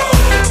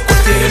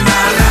 côté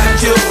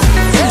Maladio.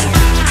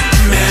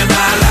 Men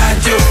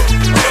Maladio,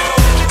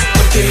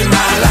 côté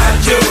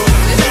Maladio.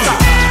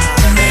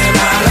 Men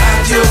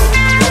Maladio,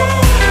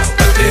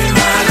 côté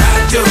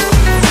Maladio.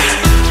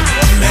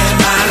 Men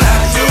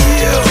Maladio.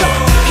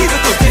 Qui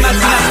veut côté Maladio?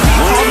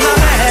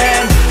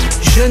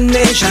 Je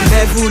n'ai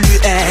jamais voulu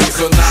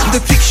être.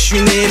 Depuis que je suis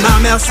né, ma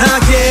mère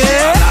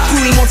s'inquiète.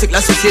 Tout le monde sait que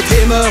la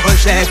société me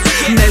rejette,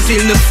 mais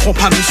ils ne me feront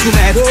pas me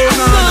soumettre. Oh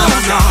non, non,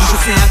 non, je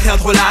sais à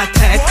perdre la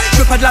tête. Je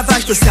veux pas de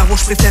lavage de cerveau,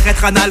 je préfère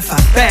être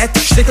analphabète.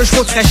 Je sais que je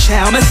vaux très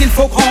cher, mais s'il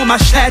faut qu'on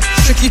m'achète,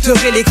 je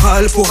quitterai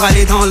l'école pour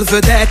aller dans le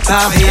vedette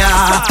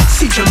paria.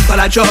 Si j'aime pas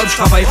la job, je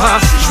travaille pas.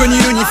 Je veux ni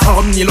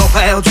l'uniforme, ni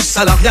l'horaire du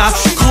salariat.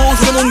 Quand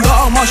tout le monde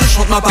dort, moi je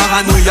chante ma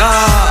paranoïa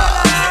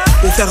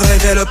pour faire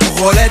rêver le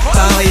prolet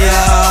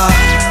paria.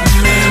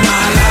 Men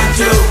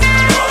Maladio,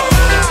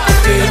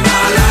 côté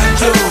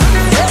Maladio.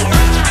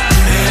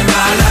 Men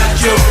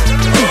Maladio,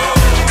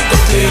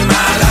 côté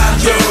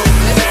Maladio.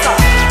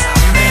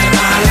 Men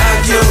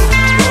Maladio,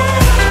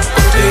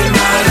 côté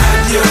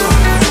Maladio.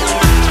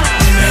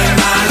 Men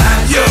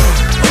Maladio,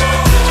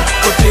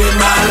 côté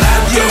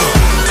Maladio.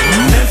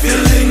 Men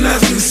feeling la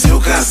vie si ou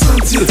ka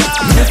sentir.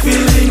 Men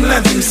feeling la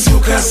vie si ou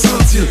ka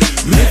sentir.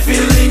 Men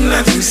feeling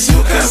la vie si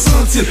ou ka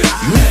sentir.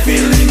 Men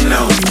feeling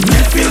la,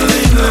 men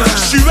feeling la.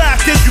 Je suis à la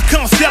tête du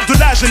cancer de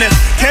la jeunesse.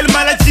 Quelle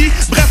maladie?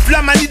 Bref,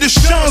 la manie de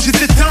changer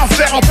cet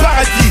enfer en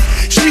paradis.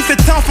 Je suis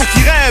cet enfant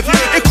qui rêve.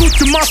 Écoute,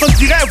 tu m'entends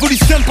qui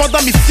révolutionne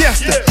pendant mes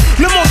siestes.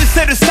 Le monde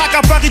essaie de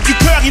s'accaparer du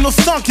cœur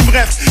innocent qui me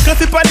reste. Quand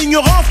c'est pas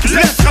l'ignorance qui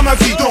blessera ma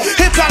vie. Donc,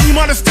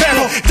 épargne-moi le stress,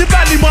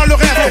 déballe-moi le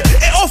rêve.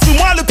 Et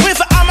offre-moi le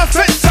présent à ma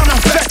fête, ça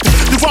m'infecte.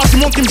 De voir du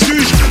monde qui me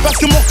juge, parce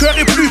que mon cœur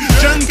est plus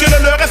jeune que le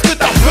leur. Est-ce que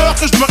t'as peur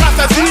que je me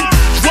rassasie?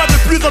 Je vois de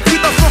plus en plus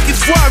d'enfants qui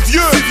se voient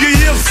vieux. C'est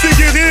vieillir, c'est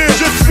guérir,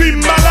 je suis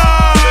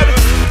malade.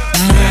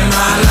 Men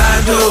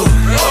Maladio,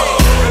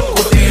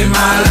 côté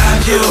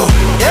Maladio.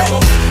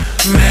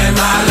 Men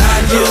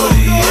Maladio,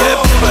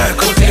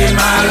 côté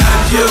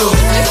Maladio.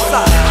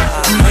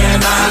 Men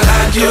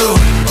Maladio,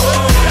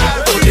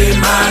 côté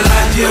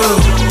Maladio.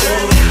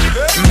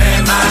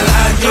 Men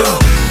Maladio,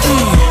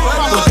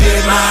 côté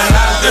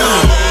Maladio.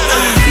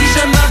 Si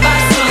je me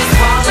bats sur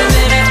l'espoir de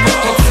mes rêves pour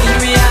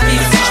continuer à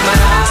vivre, si je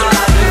malade,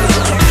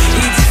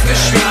 ils disent que je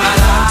suis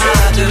malade,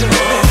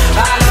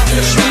 alors que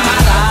je suis malade.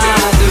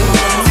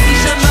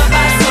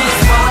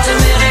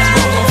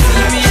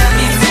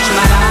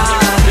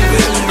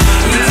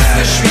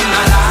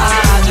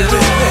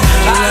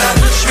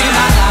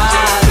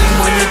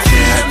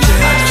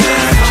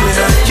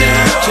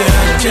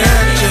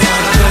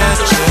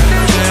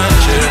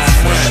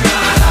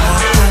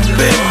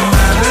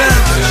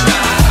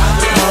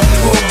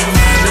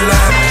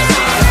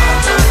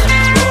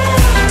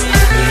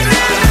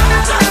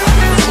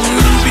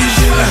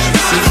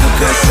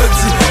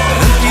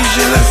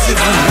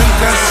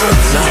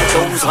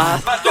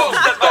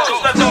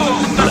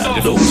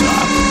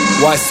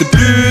 Ouais, c'est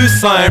plus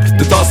simple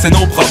de tasser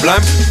nos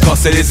problèmes quand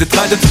c'est les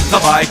étreintes du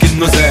travail qui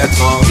nous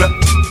étranglent.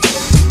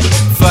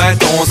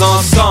 Fêtons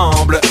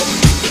ensemble.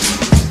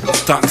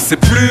 Tant que c'est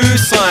plus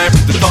simple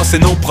de tasser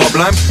nos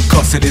problèmes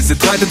quand c'est les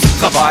étreintes du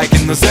travail qui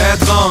nous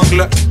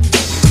étranglent.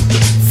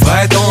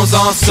 Fêtons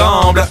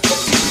ensemble.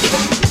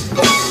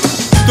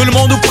 Tout le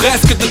monde ou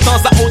presque de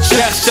temps à autre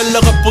cherche le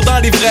repos dans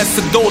l'ivresse.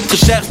 D'autres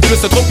cherchent plus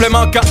un trompe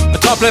manquant, un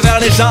tremplin vers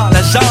les gens.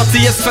 La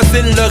gentillesse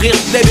facile, le rire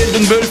débile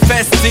d'une bulle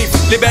festive.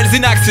 Les belles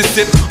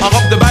inaccessibles, en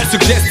robe de bal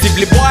suggestive.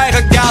 Les bois et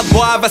regardent,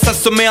 boivent à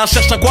s'assommer en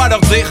cherchant quoi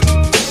leur dire.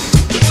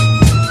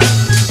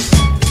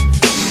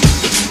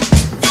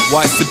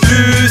 Ouais, c'est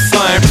plus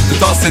simple de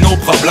tasser nos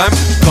problèmes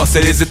quand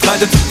c'est les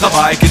étreintes du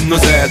travail qui nous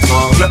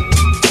étranglent.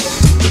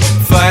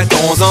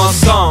 Fêtons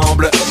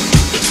ensemble.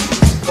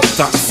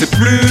 C'est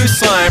plus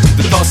simple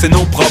de tasser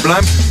nos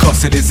problèmes quand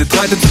c'est les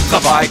étreintes du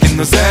travail qui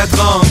nous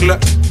étranglent.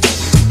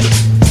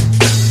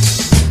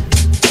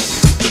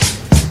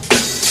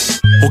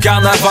 Au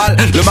carnaval,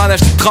 le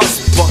manège te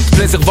transporte.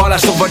 Plaisir,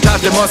 volage,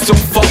 survoltage, l'émotion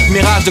forte,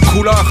 mirage de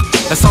couleurs.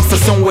 La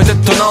sensation est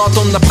étonnante,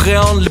 on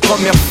appréhende les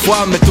premières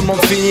fois, mais tout le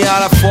monde finit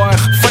à la foire.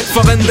 Fête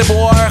foraine des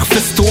boires,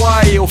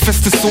 festoyer, au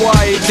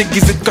festoyer,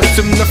 déguisé de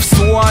costume neuf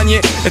soigné.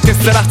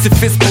 Étincelle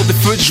l'artifice pour des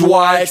feux de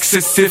joie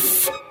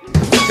excessifs.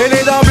 Et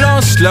les dents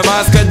blanches, le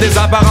masque des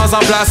apparences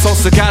en place. On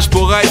se cache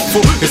pour être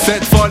fou. Et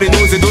cette folie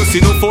nous est douce,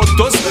 il nous faut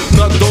tous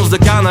notre dose de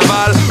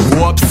carnaval.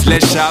 Oups,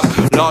 l'échappe,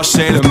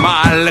 lâcher le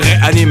mal,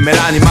 réanimer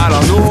l'animal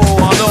en nous,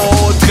 en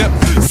nos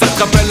tripes. Ça te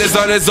rappelle les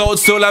uns les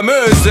autres sur la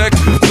musique.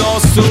 Non,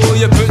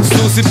 y'a peu de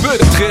soucis, peu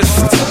de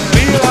triste.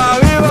 Viva,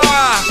 viva!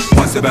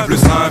 Ouais, c'est bien plus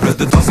simple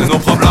de tasser nos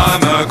problèmes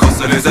quand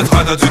c'est les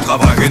étreintes du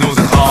travail qui nous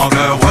étranglent.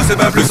 Ouais, c'est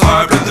bien plus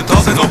simple de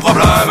tasser nos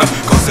problèmes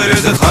quand c'est les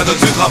étreintes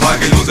du travail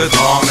qui nous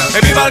étranglent.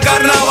 Et viva le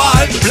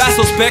carnaval! Place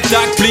au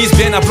spectacle, please,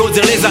 bien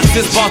applaudir les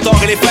artistes, vanteurs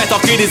et les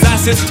fêteurs qui les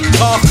assistent.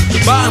 Or,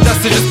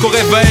 bardasser jusqu'au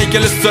réveil, que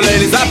le soleil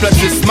les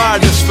applaudisse. Mal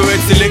de cheveux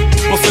exiliques,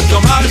 pour ceux qui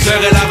ont mal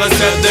géré la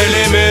recette des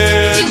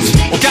limites.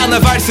 Au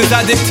carnaval, c'est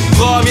addict,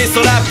 premier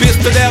sur la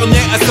piste,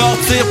 dernier à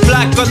sortir.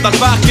 Placote dans le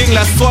parking,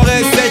 la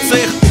soirée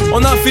s'étire. On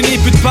n'en finit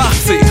plus de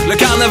partir, le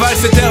carnaval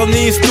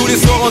s'éternise. Tous les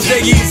soirs on se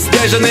déguise,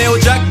 déjeuner au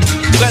jack,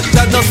 prête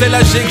à danser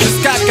la gigue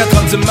jusqu'à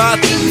 4h du mat.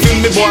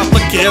 Fume et boire, pas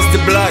qu'il reste des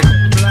blagues.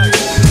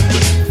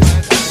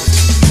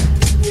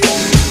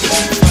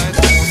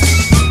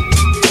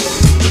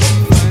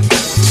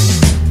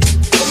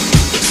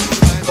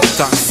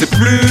 C'est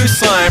plus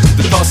simple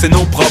de tasser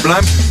nos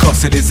problèmes quand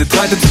c'est les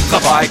étreintes du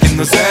travail qui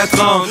nous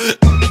étranglent.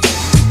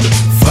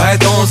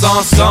 Fêtons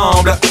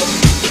ensemble.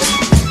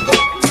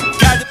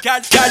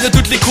 Cale de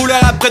toutes les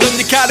couleurs, après donne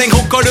des câlins.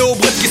 Gros collés aux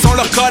brutes qui sont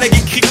leurs collègues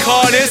écrits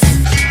colis.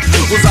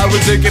 Aux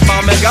aoudiques et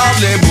par mes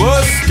gardes les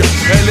brusques.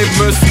 Et les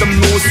muscles comme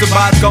nous se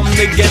battent comme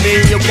des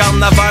guenilles. Au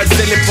carnaval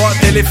c'est les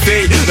potes et les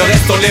filles, le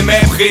reste on les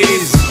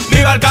méprise.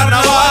 Viva le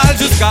carnaval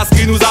jusqu'à ce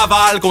qu'ils nous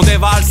avalent, qu'on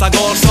dévale sa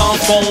gorge sans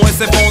fond et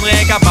s'effondre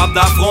incapable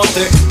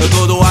d'affronter. Le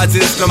dodo à 10,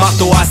 le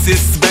marteau à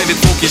 6, ben vite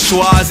faut qu'ils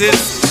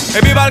choisissent.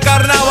 Et viva le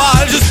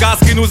carnaval jusqu'à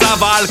ce qu'ils nous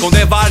avalent, qu'on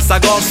dévale sa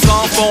gorge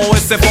sans fond et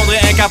s'effondre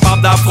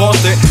incapable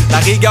d'affronter. La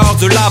rigueur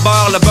du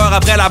labeur, le beurre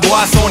après la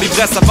boisson,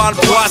 l'ivresse avant le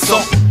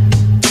poisson.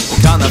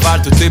 Au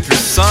carnaval tout est plus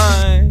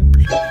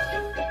simple.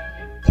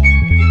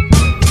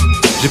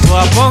 J'ai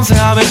pas à penser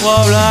à mes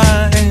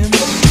problèmes.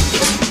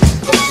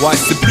 Ouais,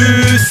 c'est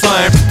plus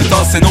simple de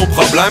tasser nos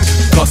problèmes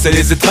quand c'est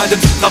les étreintes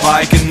du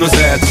travail qui nous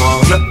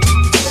étranglent.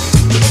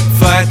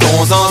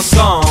 Fêtons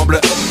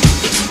ensemble.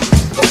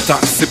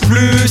 C'est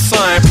plus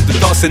simple de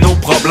tasser nos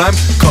problèmes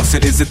quand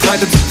c'est les étreintes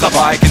du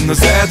travail qui nous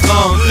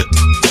étranglent.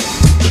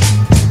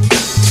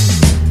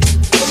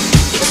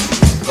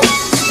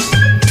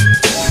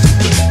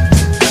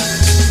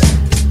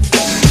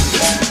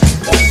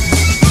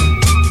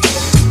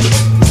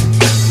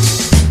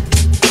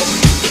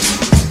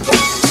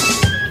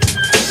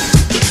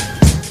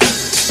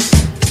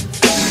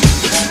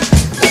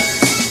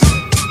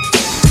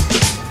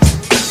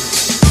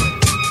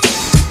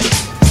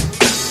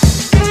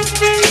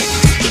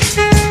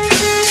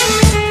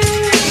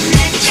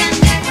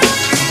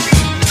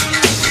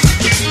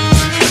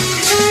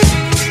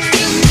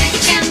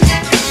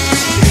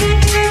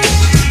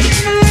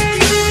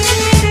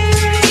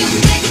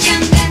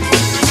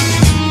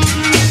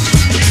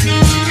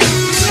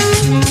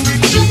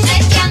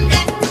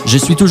 Je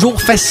suis toujours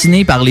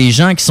fasciné par les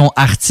gens qui sont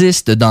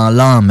artistes dans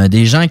l'âme,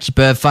 des gens qui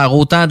peuvent faire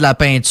autant de la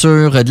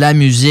peinture, de la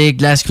musique,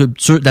 de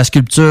la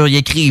sculpture, ils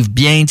écrivent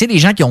bien. Tu sais, les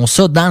gens qui ont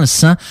ça dans le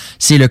sang,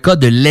 c'est le cas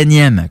de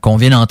Leniem qu'on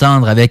vient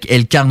d'entendre avec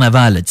El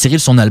Carnaval, tiré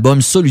de son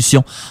album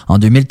Solution en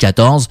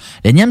 2014.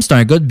 Leniem, c'est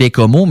un gars de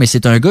Bécomo, mais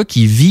c'est un gars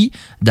qui vit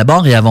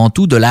d'abord et avant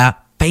tout de la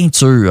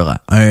peinture.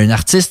 Un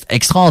artiste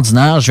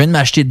extraordinaire. Je viens de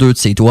m'acheter 2 de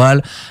ses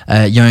toiles.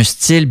 Il a un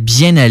style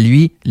bien à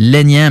lui.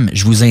 Leniem,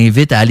 je vous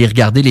invite à aller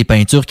regarder les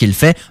peintures qu'il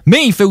fait. Mais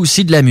il fait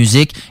aussi de la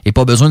musique. Et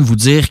pas besoin de vous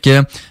dire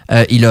que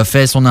il a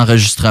fait son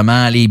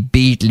enregistrement, les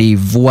beats, les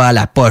voix,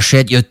 la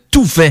pochette. Il a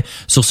tout fait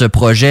sur ce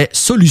projet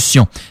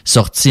Solution,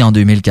 sorti en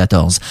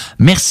 2014.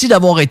 Merci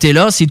d'avoir été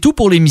là. C'est tout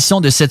pour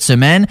l'émission de cette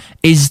semaine.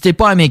 N'hésitez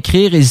pas à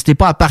m'écrire. N'hésitez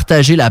pas à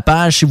partager la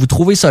page. Si vous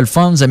trouvez ça le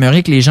fun, vous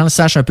aimeriez que les gens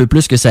sachent un peu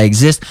plus que ça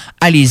existe,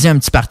 allez-y, un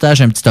petit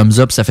partage, un petit thumbs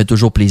up, ça fait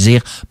toujours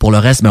plaisir. Pour le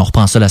reste, on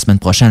reprend ça la semaine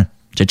prochaine.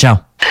 Ciao, ciao.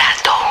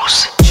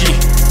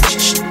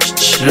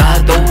 La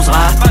dose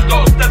rap.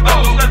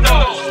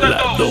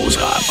 La dose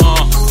rap.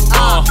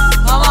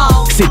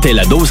 C'était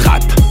la dose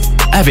rap.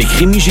 avec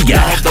Rémi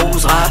Giguère. La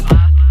dose rap.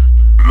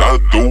 La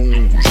dose.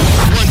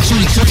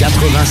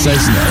 96.9.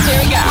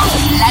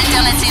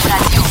 L'alternative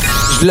radio.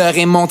 Je leur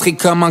ai montré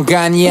comment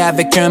gagner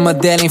avec un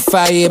modèle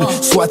infaillible.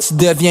 Soit tu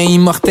deviens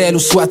immortel ou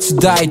soit tu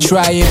die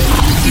trying.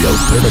 The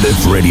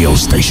Alternative Radio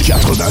Station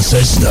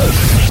 96.9.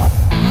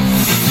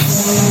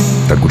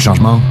 T'as le goût de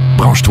changement?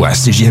 Branche-toi à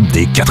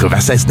CJMD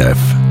 96.9.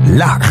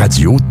 La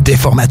radio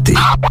déformatée.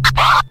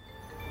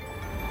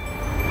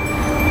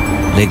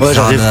 Les gars,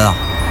 j'arrive.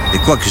 Et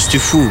quoi, qu'est-ce que tu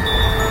fous?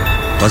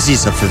 Vas-y,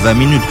 ça fait 20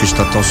 minutes que je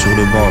t'attends sur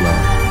le bord, là.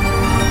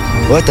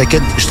 Ouais,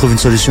 t'inquiète, je trouve une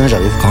solution et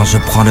j'arrive. Quand je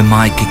prends le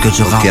mic et que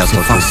je rappe, c'est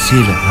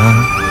facile,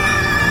 hein.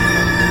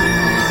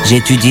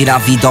 J'étudie la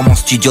vie dans mon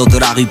studio de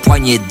la rue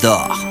Poignée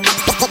d'Or.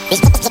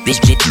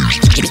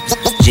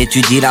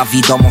 J'étudie la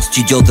vie dans mon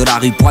studio de la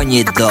rue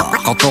Poignée d'Or.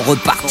 Quand on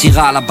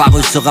repartira, la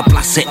barre sera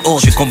placée haute.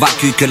 Je suis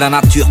convaincu que la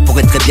nature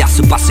pourrait très bien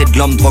se passer de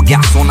l'homme drogué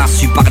à son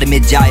insu par les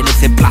médias et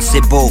l'effet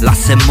placebo. Là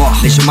c'est mort,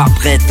 mais je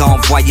m'apprête à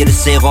envoyer le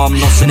sérum.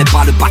 Non, ce n'est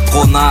pas le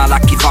patronat là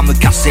qui va me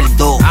casser le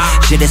dos.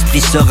 J'ai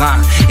l'esprit serein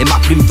et ma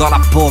plume dans la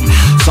paume.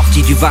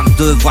 Sorti du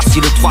 22,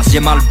 voici le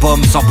 3e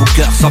album. Sans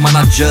booker, sans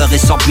manager et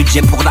sans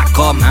budget pour la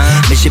com.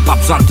 Mais j'ai pas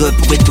besoin d'eux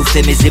pour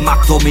étouffer mes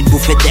hématomes. Une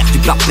bouffée d'air du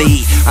plat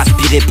pays,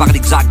 inspiré par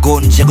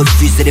l'hexagone. J'ai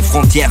refusé les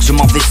frontières, je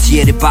m'en vais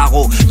scier les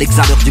barreaux.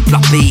 L'exhaleur du plat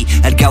pays,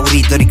 El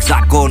Gaouri de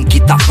l'hexagone.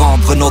 Quitte à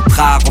vendre notre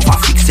art, on va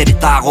fixer les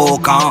tarots.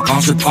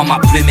 Quand je prends ma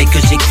plume et que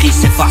j'écris,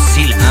 c'est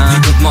facile.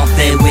 Tu te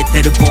demandais où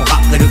était le bon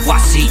rap et le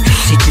voici.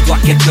 Si tu dois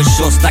quelque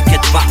chose,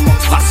 t'inquiète pas, on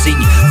te fera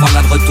signe.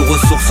 Voilà le retour aux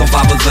sources, on va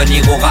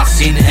revenir aux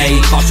racines.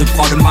 Hey, quand je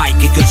prends le mic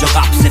et que je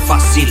rappe, c'est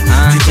facile.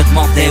 Tu te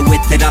demandais où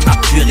était la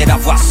nature et la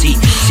voici.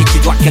 Si tu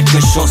dois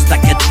quelque chose,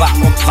 t'inquiète pas,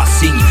 on te fera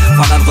signe.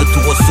 Voilà le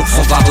retour aux sources,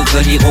 on va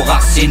revenir aux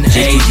racines.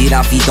 Hey. J'étudie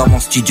la vie dans mon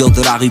studio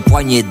de la rue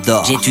Poignée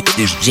d'Or.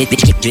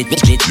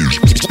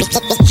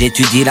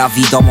 J'étudie la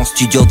vie dans mon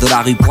studio de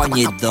la rue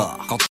Poignée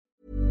d'Or.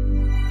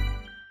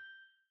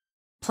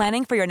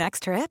 Planning for your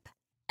next trip?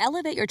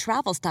 Elevate your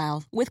travel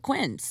style with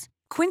Quince.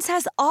 Quince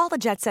has all the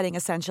jet-setting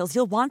essentials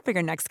you'll want for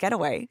your next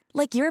getaway,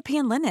 like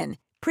European linen,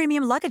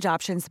 premium luggage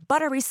options,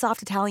 buttery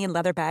soft Italian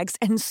leather bags,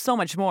 and so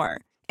much more.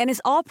 And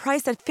is all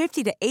priced at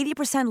 50 to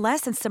 80%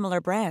 less than similar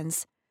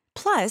brands.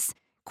 Plus,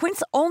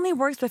 Quince only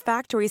works with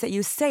factories that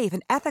use safe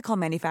and ethical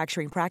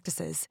manufacturing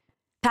practices.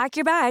 Pack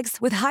your bags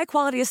with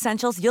high-quality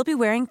essentials you'll be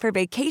wearing for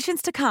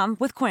vacations to come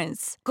with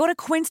Quince. Go to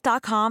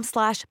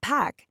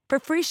quince.com/pack for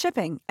free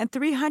shipping and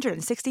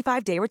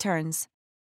 365-day returns.